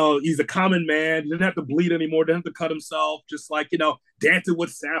 He's a common man. He doesn't have to bleed anymore. Doesn't have to cut himself. Just like, dancing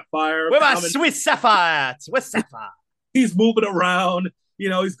with Sapphire. Where my sweet Sapphire? With Sapphire. He's moving around.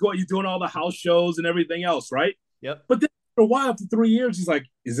 He's doing all the house shows and everything else, right? Yep. But then after a while, after 3 years, he's like,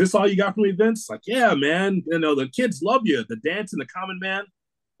 is this all you got from me, Vince? Like, yeah, man. The kids love you. The dance and the common man.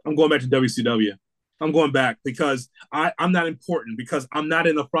 I'm going back to WCW. I'm going back because I'm not important, because I'm not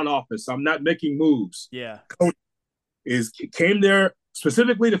in the front office. I'm not making moves. Yeah. Coach came there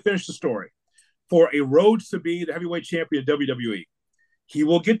specifically to finish the story for a Rhodes to be the heavyweight champion of WWE. He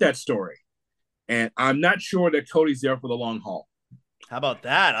will get that story. And I'm not sure that Cody's there for the long haul. How about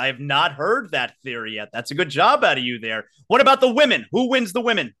that? I have not heard that theory yet. That's a good job out of you there. What about the women? Who wins the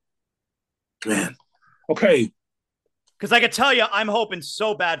women? Man. Okay. Because I could tell you, I'm hoping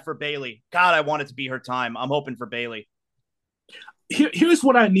so bad for Bayley. God, I want it to be her time. I'm hoping for Bayley. Here's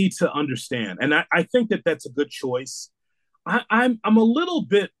what I need to understand, and I think that that's a good choice. I'm a little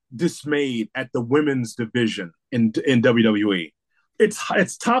bit dismayed at the women's division in WWE.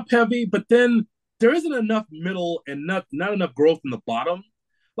 It's top heavy, but then there isn't enough middle and not enough growth in the bottom.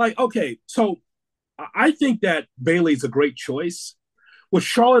 Like, okay, so I think that Bayley's a great choice. With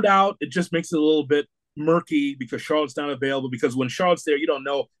Charlotte out, it just makes it a little bit murky because Charlotte's not available. Because when Charlotte's there, you don't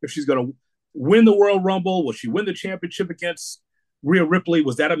know if she's going to win the Royal Rumble. Will she win the championship against Rhea Ripley?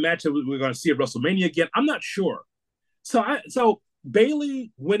 Was that a match that we're going to see at WrestleMania again? I'm not sure. So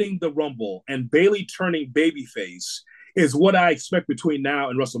Bayley winning the Rumble and Bayley turning babyface is what I expect between now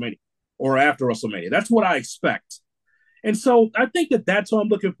and WrestleMania or after WrestleMania. That's what I expect. And so I think that that's what I'm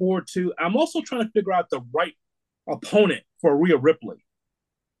looking forward to. I'm also trying to figure out the right opponent for Rhea Ripley.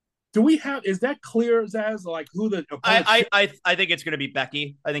 Do we have? Is that clear, Zaz? Like who the opponent? I think it's going to be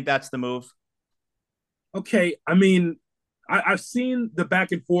Becky. I think that's the move. Okay, I mean, I've seen the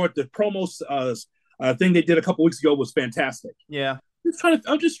back and forth. The promos thing they did a couple weeks ago was fantastic. Yeah.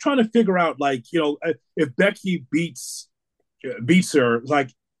 I'm just trying to figure out, like, if Becky beats her, like,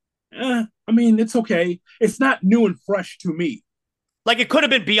 I mean, it's okay. It's not new and fresh to me. Like it could have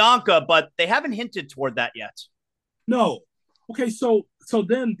been Bianca, but they haven't hinted toward that yet. No. Okay, so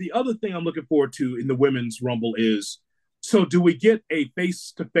then the other thing I'm looking forward to in the women's Rumble is, so do we get a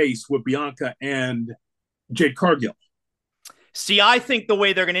face to face with Bianca and Jade Cargill? See, I think the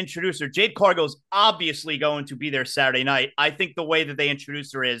way they're going to introduce her, Jade Cargill's obviously going to be there Saturday night. I think the way that they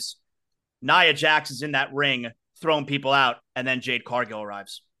introduce her is Nia Jax is in that ring throwing people out, and then Jade Cargill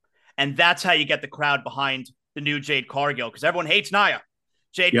arrives. And that's how you get the crowd behind the new Jade Cargill, because everyone hates Nia.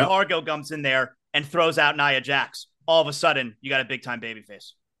 Jade Cargill comes in there and throws out Nia Jax. All of a sudden, you got a big-time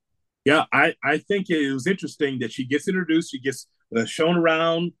babyface. Yeah, I think it was interesting that she gets introduced, she gets shown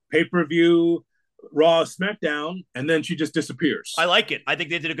around, pay-per-view, Raw, SmackDown, and then she just disappears. I like it. I think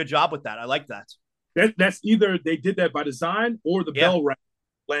they did a good job with that. I like that. That's either they did that by design or the bell rang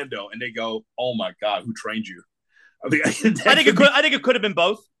Lando, and they go, "Oh my God, who trained you?" I think it could have been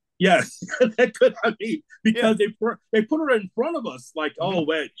both. Yes, that could. I mean, because they put her in front of us, like, oh,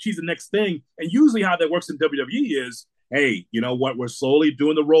 wait, she's the next thing. And usually, how that works in WWE is, hey, you know what? We're slowly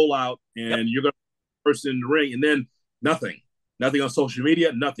doing the rollout, and you're going to person in the ring, and then nothing on social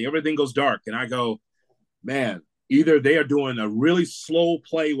media, nothing. Everything goes dark, and I go, man, either they are doing a really slow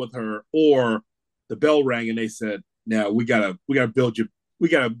play with her, or the bell rang and they said, "Now we gotta build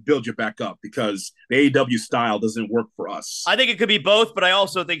you back up because the AEW style doesn't work for us." I think it could be both, but I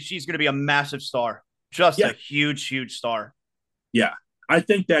also think she's going to be a massive star, just a huge star. Yeah, I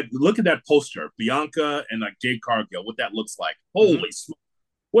think that look at that poster, Bianca and like Jade Cargill, what that looks like. Holy smoke!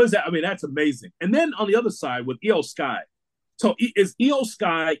 What is that? I mean, that's amazing. And then on the other side with Io Sky. So is Io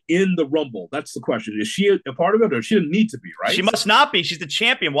Sky in the Rumble? That's the question. Is she a part of it, or she doesn't need to be, right? She must not be. She's the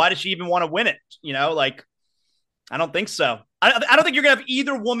champion. Why does she even want to win it? I don't think so. I don't think you're gonna have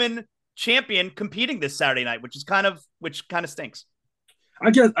either woman champion competing this Saturday night, which kind of stinks. I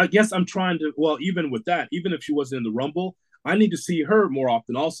guess I'm trying to. Well, even with that, even if she wasn't in the Rumble, I need to see her more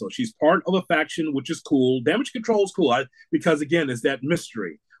often. Also, she's part of a faction, which is cool. Damage Control is cool because again, it's that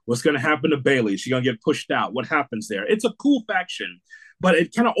mystery. What's going to happen to Bayley? Is she going to get pushed out? What happens there? It's a cool faction, but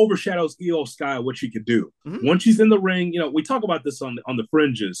it kind of overshadows Io Sky, what she could do. Once she's in the ring, we talk about this on the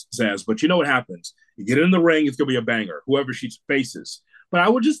fringes, Zaz, but you know what happens. You get in the ring, it's going to be a banger, whoever she faces. But I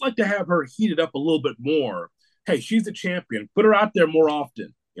would just like to have her heated up a little bit more. Hey, she's a champion. Put her out there more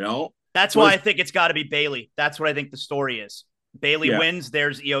often, That's why I think it's got to be Bayley. That's what I think the story is. Bayley wins,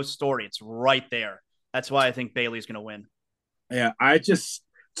 there's Io's story. It's right there. That's why I think Bayley's going to win. Yeah,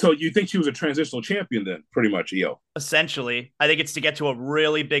 so you think she was a transitional champion then, pretty much, Io? Essentially. I think it's to get to a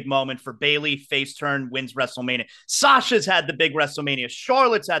really big moment for Bayley, face turn, wins WrestleMania. Sasha's had the big WrestleMania.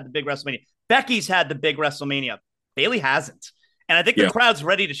 Charlotte's had the big WrestleMania. Becky's had the big WrestleMania. Bayley hasn't. And I think the crowd's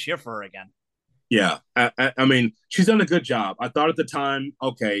ready to cheer for her again. Yeah. I mean, she's done a good job. I thought at the time,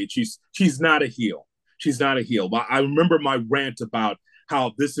 okay, she's not a heel. She's not a heel. But I remember my rant about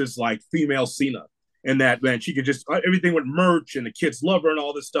how this is like female Cena. And that, man, she could just, everything with merch and the kids love her and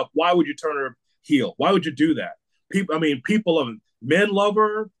all this stuff. Why would you turn her heel? Why would you do that? Men love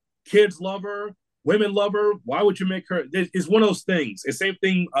her, kids love her, women love her. Why would you make her? It's one of those things. It's the same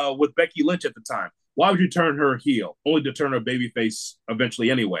thing with Becky Lynch at the time. Why would you turn her heel? Only to turn her babyface eventually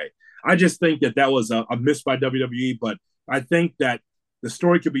anyway. I just think that was a miss by WWE, but I think that the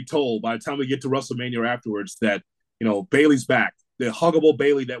story could be told by the time we get to WrestleMania or afterwards that, Bayley's back. The huggable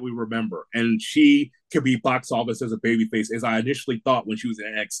Bayley that we remember, and she could be box office as a babyface, as I initially thought when she was in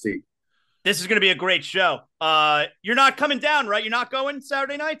NXT. This is going to be a great show. You're not coming down, right? You're not going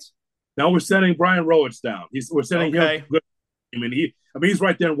Saturday nights? Now we're sending Brian Rowitz down. We're sending him. Okay. He's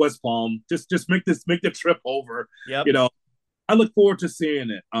right there in West Palm. Just make the trip over. Yep. I look forward to seeing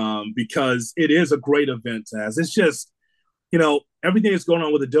it because it is a great event. As it's just, everything that's going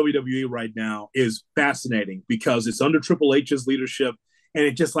on with the WWE right now is fascinating because it's under Triple H's leadership, and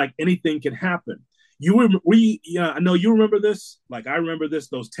it just like anything can happen. I know you remember this. Like I remember this.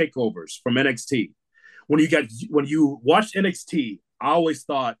 Those takeovers from NXT. When you watched NXT, I always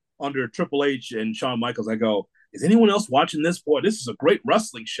thought under Triple H and Shawn Michaels, I go, is anyone else watching this? Boy, this is a great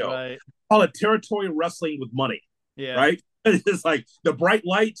wrestling show. Right. Call it territory wrestling with money. Yeah. Right. It's like the bright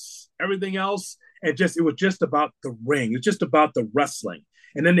lights, everything else. And it was just about the ring. It's just about the wrestling.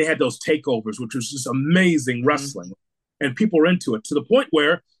 And then they had those takeovers, which was just amazing wrestling. And people were into it to the point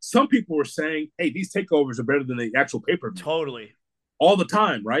where some people were saying, hey, these takeovers are better than the actual pay-per-view. Totally. All the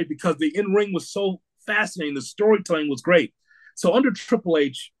time, right? Because the in-ring was so fascinating. The storytelling was great. So under Triple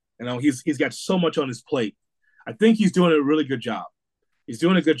H, he's got so much on his plate. I think he's doing a really good job. He's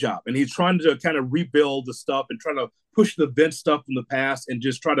doing a good job. And he's trying to kind of rebuild the stuff and trying to push the Vince stuff from the past and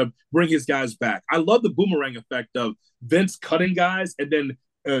just try to bring his guys back. I love the boomerang effect of Vince cutting guys and then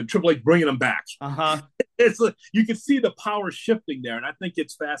Triple H bringing them back. Uh-huh. You can see the power shifting there. And I think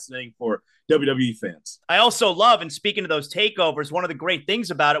it's fascinating for WWE fans. I also love, and speaking of those takeovers, one of the great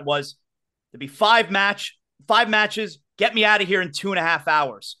things about it was to be five matches, get me out of here in 2.5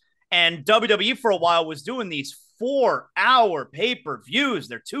 hours. And WWE for a while was doing these 4-hour pay-per-views.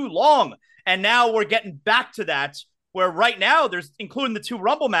 They're too long. And now we're getting back to that, where right now there's, including the 2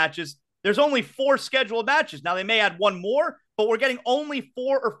 Rumble matches, there's only 4 scheduled matches. Now they may add 1 more, but we're getting only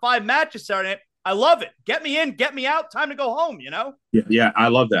 4 or 5 matches Saturday night. I love it. Get me in, get me out. Time to go home, Yeah, I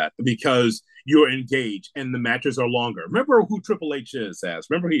love that because you're engaged and the matches are longer. Remember who Triple H is as.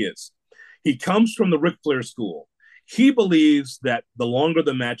 Remember he comes from the Ric Flair school. He believes that the longer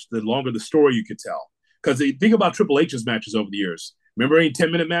the match, the longer the story you could tell. Because think about Triple H's matches over the years. Remember any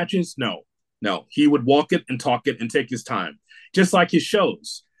 10-minute matches? No. He would walk it and talk it and take his time. Just like his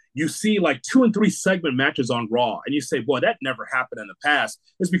shows. You see like 2 and 3 segment matches on Raw, and you say, boy, that never happened in the past.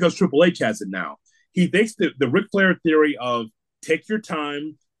 It's because Triple H has it now. He takes the Ric Flair theory of take your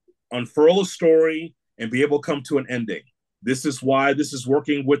time, unfurl a story, and be able to come to an ending. This is why this is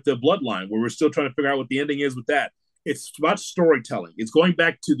working with the Bloodline, where we're still trying to figure out what the ending is with that. It's about storytelling. It's going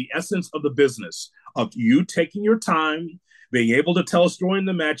back to the essence of the business of you taking your time, being able to tell a story in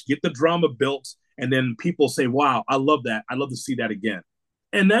the match, get the drama built, and then people say, wow, I love that. I'd love to see that again.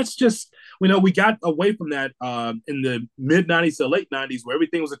 And that's just, we got away from that in the mid-90s to late 90s where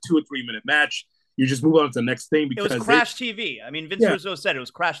everything was a 2 or 3 minute match. You just move on to the next thing because it was Crash TV. I mean, Vince Russo said it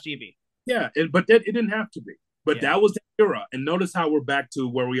was Crash TV. Yeah, but it didn't have to be. But that was the era. And notice how we're back to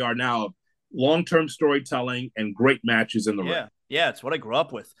where we are now. Long-term storytelling and great matches in the ring. Yeah, it's what I grew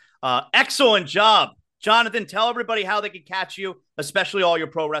up with. Excellent job. Jonathan, tell everybody how they can catch you, especially all your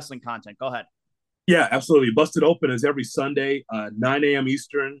pro wrestling content. Go ahead. Yeah, absolutely. Busted Open is every Sunday, 9 a.m.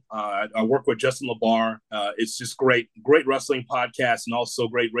 Eastern. I work with Justin LaBar. It's just great wrestling podcast and also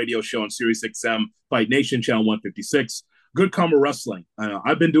great radio show on Sirius XM, Fight Nation, Channel 156. Good Karma Wrestling.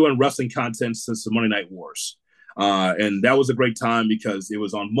 I've been doing wrestling content since the Monday Night Wars. And that was a great time because it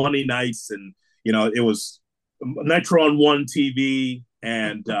was on Monday nights and, it was Nitro on one TV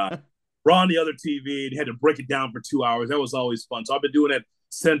and Raw on the other TV. And had to break it down for 2 hours. That was always fun. So I've been doing it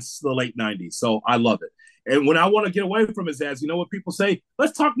since the late 90s. So I love it. And when I want to get away from his ass, what people say?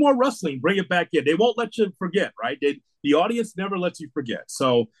 Let's talk more wrestling. Bring it back in. They won't let you forget, right? The audience never lets you forget.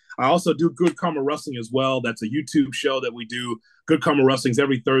 So I also do Good Karma Wrestling as well. That's a YouTube show that we do. Good Karma Wrestling's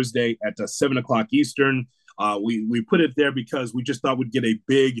every Thursday at 7 o'clock Eastern. We put it there because we just thought we'd get a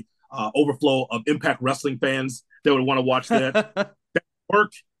big overflow of Impact Wrestling fans that would want to watch that. That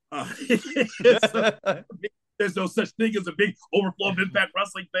work. There's no such thing as a big overflow of Impact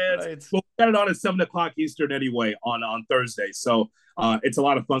Wrestling fans. Right. We'll get it on at 7 o'clock Eastern anyway on Thursday. So it's a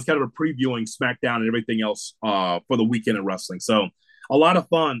lot of fun. It's kind of a previewing SmackDown and everything else for the weekend of wrestling. So a lot of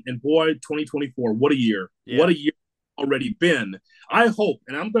fun. And boy, 2024, what a year. Yeah. What a year already been. I hope,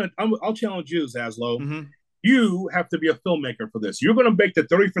 and I'll challenge you, Zaslow. Mm-hmm. You have to be a filmmaker for this. You're going to make the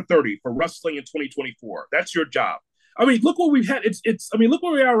 30 for 30 for wrestling in 2024. That's your job. I mean, look what we've had. Look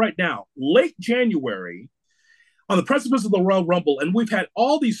where we are right now. Late January, on the precipice of the Royal Rumble, and we've had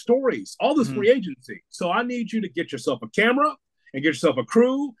all these stories, all this free agency. So I need you to get yourself a camera and get yourself a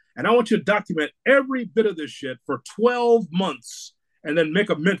crew, and I want you to document every bit of this shit for 12 months and then make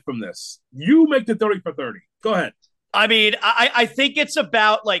a mint from this. You make the 30 for 30. Go ahead. I mean, I think it's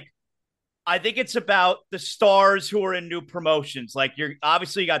about the stars who are in new promotions. Like you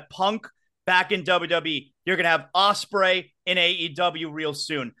got Punk back in WWE. You're going to have Ospreay in AEW real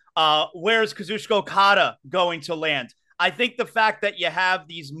soon. Where's Kazuchika Okada going to land? I think the fact that you have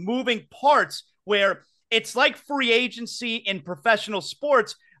these moving parts where it's like free agency in professional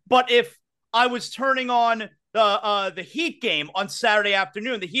sports, but if I was turning on the Heat game on Saturday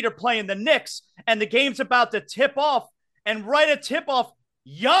afternoon, the Heat are playing the Knicks, and the game's about to tip off, and right at tip-off,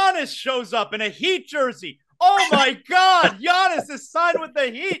 Giannis shows up in a Heat jersey. Oh, my God. Giannis is signed with the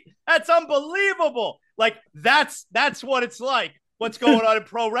Heat. That's unbelievable. Like, that's what it's like. What's going on in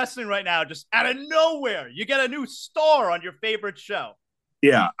pro wrestling right now? Just out of nowhere, you get a new star on your favorite show.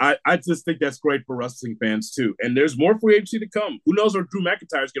 Yeah, I just think that's great for wrestling fans, too. And there's more free agency to come. Who knows where Drew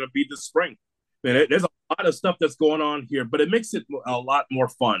McIntyre is going to be this spring? Man, there's a lot of stuff that's going on here, but it makes it a lot more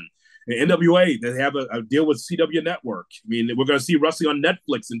fun. In NWA, they have a deal with CW Network. I mean, we're going to see wrestling on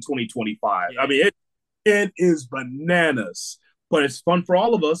Netflix in 2025. Yeah. I mean, it is bananas. But it's fun for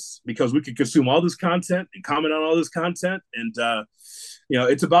all of us because we can consume all this content and comment on all this content. And,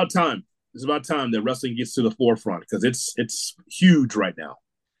 it's about time. It's about time that wrestling gets to the forefront because it's huge right now.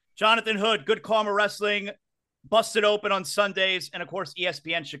 Jonathan Hood, Good Karma Wrestling, busted open on Sundays, and, of course,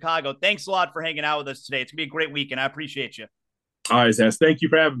 ESPN Chicago. Thanks a lot for hanging out with us today. It's going to be a great weekend. I appreciate you. All right, Zaz. Thank you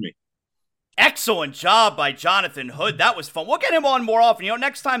for having me. Excellent job by Jonathan Hood. That was fun. We'll get him on more often.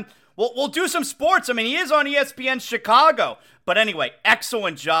 Next time we'll do some sports. I mean, he is on ESPN Chicago. But anyway,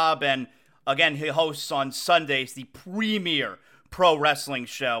 excellent job. And again, he hosts on Sundays the premier pro wrestling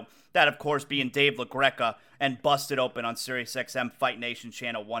show. That, of course, being Dave LaGreca and Busted Open on SiriusXM Fight Nation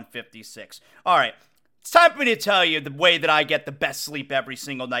Channel 156. All right, it's time for me to tell you the way that I get the best sleep every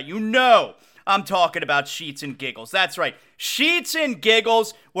single night. I'm talking about Sheets and Giggles. That's right, Sheets and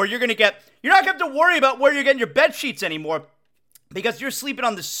Giggles, where you're not going to have to worry about where you're getting your bed sheets anymore, because you're sleeping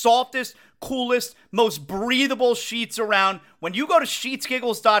on the softest, coolest, most breathable sheets around. When you go to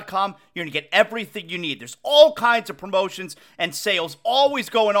sheetsgiggles.com, you're going to get everything you need. There's all kinds of promotions and sales always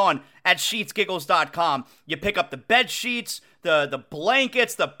going on at sheetsgiggles.com. You pick up the bed sheets, the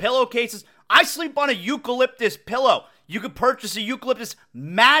blankets, the pillowcases. I sleep on a eucalyptus pillow. You could purchase a eucalyptus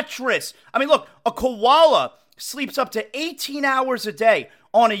mattress. I mean, look, a koala sleeps up to 18 hours a day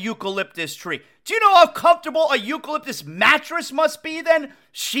on a eucalyptus tree. Do you know how comfortable a eucalyptus mattress must be then?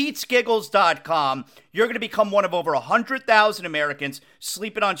 Sheetsgiggles.com. You're going to become one of over 100,000 Americans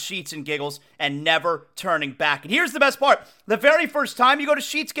sleeping on Sheets and Giggles and never turning back. And here's the best part. The very first time you go to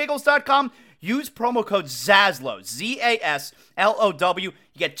sheetsgiggles.com, use promo code ZASLOW, Z-A-S-L-O-W.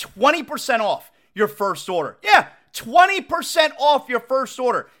 You get 20% off your first order. Yeah, 20% off your first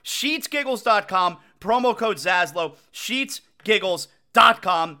order. Sheetsgiggles.com, promo code ZASLOW,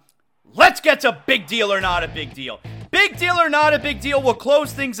 sheetsgiggles.com. Let's get to Big Deal or Not a Big Deal. Big Deal or Not a Big Deal, we'll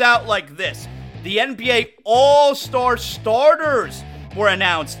close things out like this. The NBA All-Star starters were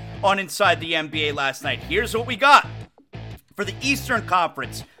announced on Inside the NBA last night. Here's what we got for the Eastern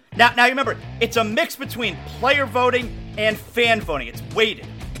Conference. Now remember, it's a mix between player voting and fan voting. It's weighted.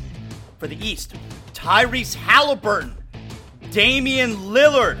 For the East, Tyrese Halliburton, Damian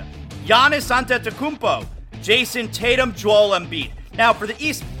Lillard, Giannis Antetokounmpo, Jason Tatum, Joel Embiid. Now for the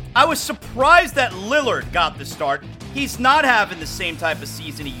East, I was surprised that Lillard got the start. He's not having the same type of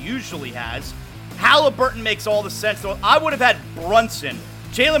season he usually has. Halliburton makes all the sense, though. I would have had Brunson.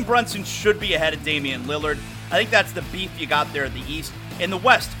 Jalen Brunson should be ahead of Damian Lillard. I think that's the beef you got there in the East. In the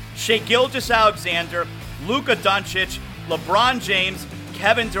West, Shai Gilgeous-Alexander, Luka Doncic, LeBron James,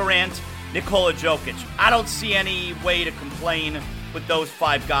 Kevin Durant, Nikola Jokic. I don't see any way to complain with those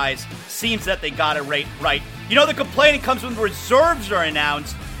five guys. Seems that they got it right. The complaining comes when the reserves are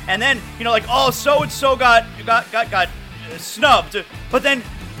announced. And then, so-and-so got snubbed. But then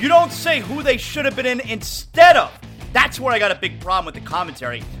you don't say who they should have been in instead of. That's where I got a big problem with the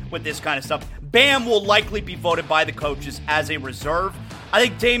commentary with this kind of stuff. Bam will likely be voted by the coaches as a reserve. I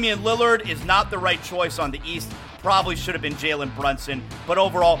think Damian Lillard is not the right choice on the East. Probably should have been Jalen Brunson. But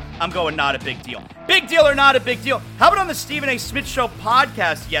overall, I'm going not a big deal. Big deal or not a big deal? How about on the Stephen A. Smith Show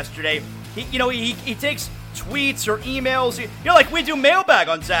podcast yesterday? He takes tweets or emails. Like we do mailbag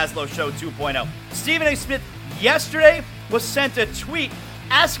on Zaslow Show 2.0. Stephen A. Smith yesterday was sent a tweet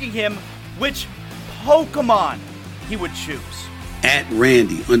asking him which Pokemon he would choose. At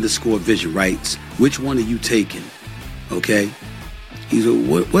Randy_Vision writes, which one are you taking? Okay. He's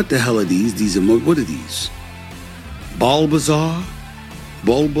like, what the hell are these? What are these? Bulbasaur,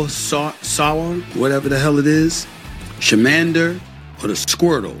 whatever the hell it is. Charmander or the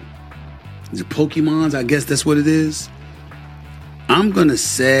Squirtle? The Pokemons, I guess that's what it is. I'm going to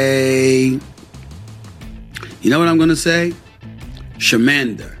say, you know what I'm going to say?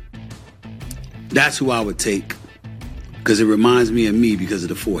 Charmander. That's who I would take because it reminds me of me because of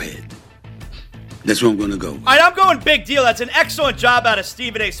the forehead. That's where I'm going to go. All right, I'm going big deal. That's an excellent job out of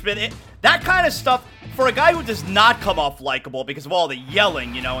Stephen A. Smith. That kind of stuff, for a guy who does not come off likable because of all the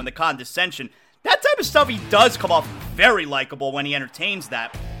yelling, and the condescension, that type of stuff, he does come off very likable when he entertains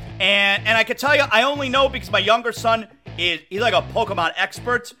that. And I can tell you, I only know because my younger son he's like a Pokemon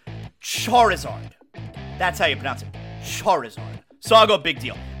expert. Charizard. That's how you pronounce it. Charizard. So I'll go big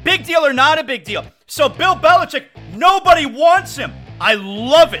deal. Big deal or not a big deal. So Bill Belichick, nobody wants him. I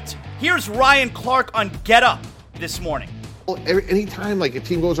love it. Here's Ryan Clark on Get Up this morning. Anytime like a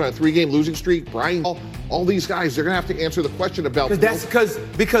team goes on a 3-game losing streak, Brian, all these guys, they're gonna have to answer the question about. That's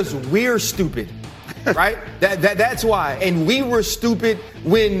because we're stupid, right? That's why. And we were stupid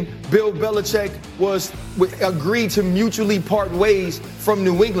when Bill Belichick agreed to mutually part ways from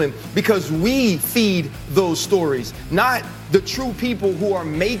New England, because we feed those stories, not the true people who are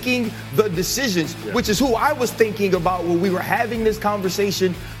making the decisions, which is who I was thinking about when we were having this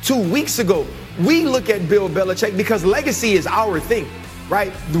conversation 2 weeks ago. We look at Bill Belichick because legacy is our thing,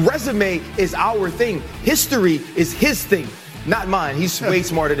 right? The resume is our thing. History is his thing, not mine. He's way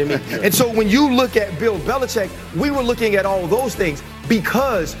smarter than me. And so when you look at Bill Belichick, we were looking at all those things.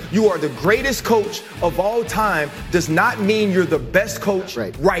 Because you are the greatest coach of all time does not mean you're the best coach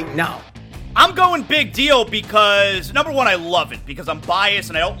right now. I'm going big deal because, number one, I love it because I'm biased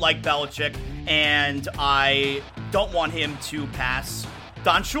and I don't like Belichick and I don't want him to pass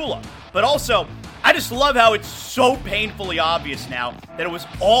Don Shula. But also, I just love how it's so painfully obvious now that it was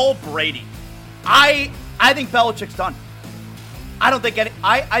all Brady. I think Belichick's done. I don't think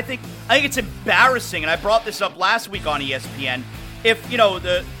I think it's embarrassing, and I brought this up last week on ESPN. If,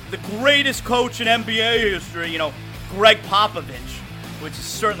 the greatest coach in NBA history, Greg Popovich, which is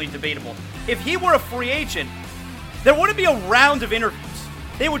certainly debatable, if he were a free agent, there wouldn't be a round of interviews.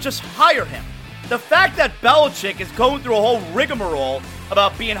 They would just hire him. The fact that Belichick is going through a whole rigmarole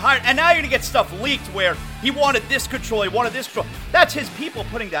about being hired, and now you're going to get stuff leaked where he wanted this control, he wanted this control. That's his people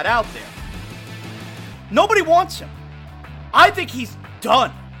putting that out there. Nobody wants him. I think he's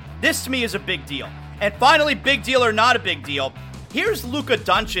done. This to me is a big deal. And finally, big deal or not a big deal, here's Luka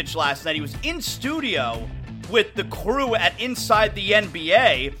Doncic last night. He was in studio with the crew at Inside the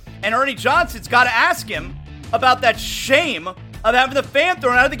NBA, and Ernie Johnson's got to ask him about that shame of having the fan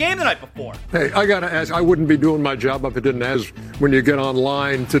thrown out of the game the night before. Hey, I got to ask, I wouldn't be doing my job if I didn't ask. When you get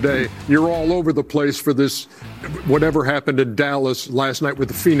online today, you're all over the place for this, whatever happened in Dallas last night with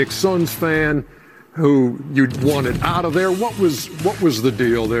the Phoenix Suns fan who you wanted out of there. What was the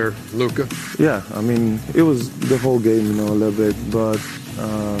deal there, Luka? Yeah, I mean, it was the whole game, a little bit, but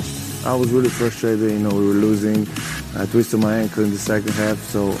I was really frustrated. We were losing. I twisted my ankle in the second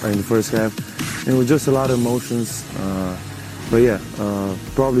half, in the first half. And it was just a lot of emotions. But yeah,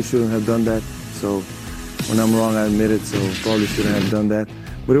 probably shouldn't have done that. So when I'm wrong, I admit it. So probably shouldn't have done that.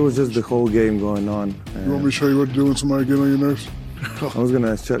 But it was just the whole game going on. You want me to show you what to do when somebody get on your nerves? I was going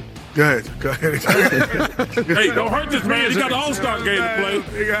to ask Chuck. Go ahead. Hey, don't hurt this man. He got the All-Star game to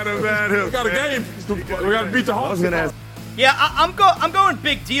play. He got a bad hip. We got a game. We got to beat the Hawks. I was going to ask. Yeah, I'm going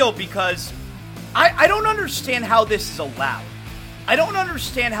big deal because I don't understand how this is allowed. I don't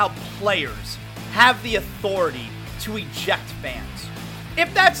understand how players have the authority to eject fans.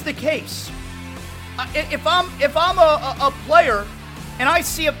 If that's the case, if I'm a player and I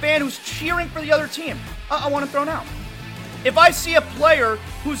see a fan who's cheering for the other team, I want him thrown out. If I see a player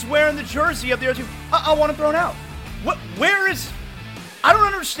who's wearing the jersey of the other team, I want him thrown out. I don't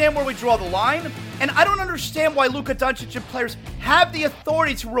understand where we draw the line, and I don't understand why Luka Doncic and players have the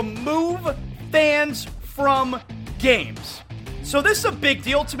authority to remove fans from games. So this is a big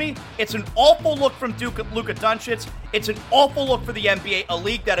deal to me. It's an awful look from Luka Doncic. It's an awful look for the NBA, a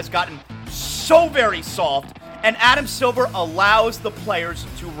league that has gotten so very soft, and Adam Silver allows the players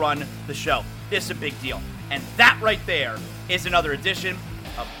to run the show. This is a big deal. And that right there is another edition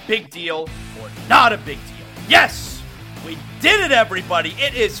of Big Deal or Not a Big Deal. Yes, we did it, everybody.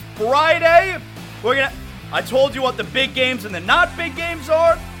 It is Friday. I told you what the big games and the not big games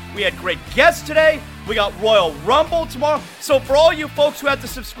are. We had great guests today. We got Royal Rumble tomorrow. So for all you folks who had to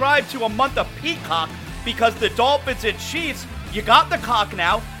subscribe to a month of Peacock because the Dolphins and Chiefs, you got the cock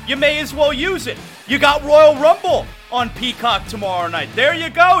now. You may as well use it. You got Royal Rumble on Peacock tomorrow night. There you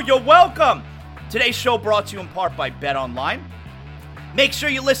go. You're welcome. Today's show brought to you in part by BetOnline. Make sure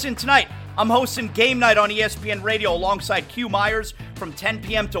you listen tonight. I'm hosting Game Night on ESPN Radio alongside Q Myers from 10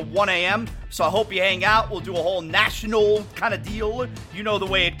 p.m. to 1 a.m. So I hope you hang out. We'll do a whole national kind of deal. You know the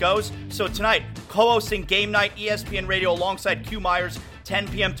way it goes. So tonight, co-hosting Game Night, ESPN Radio alongside Q Myers, 10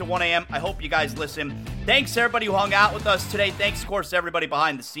 p.m. to 1 a.m. I hope you guys listen. Thanks to everybody who hung out with us today. Thanks, of course, to everybody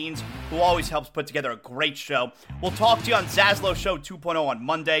behind the scenes who always helps put together a great show. We'll talk to you on Zaslow Show 2.0 on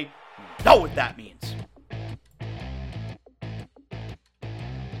Monday. You know what that means.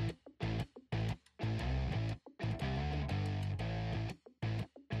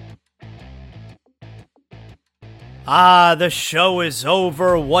 The show is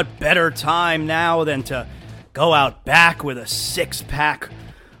over. What better time now than to go out back with a 6-pack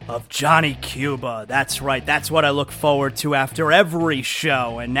of Johnny Cuba. That's right. That's what I look forward to after every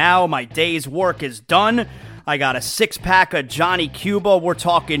show. And now my day's work is done. I got a 6-pack of Johnny Cuba. We're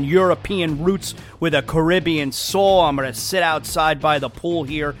talking European roots with a Caribbean soul. I'm going to sit outside by the pool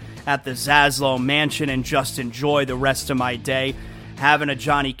here at the Zaslow Mansion and just enjoy the rest of my day. Having a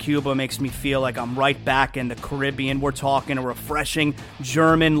Johnny Cuba makes me feel like I'm right back in the Caribbean. We're talking a refreshing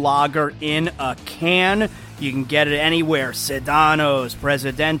German lager in a can. You can get it anywhere. Sedano's,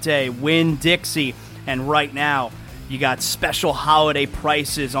 Presidente, Winn-Dixie. And right now, you got special holiday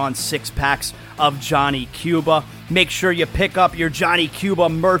prices on 6-packs of Johnny Cuba. Make sure you pick up your Johnny Cuba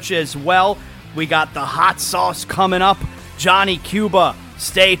merch as well. We got the hot sauce coming up. Johnny Cuba,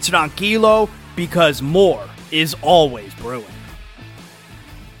 stay tranquilo because more is always brewing.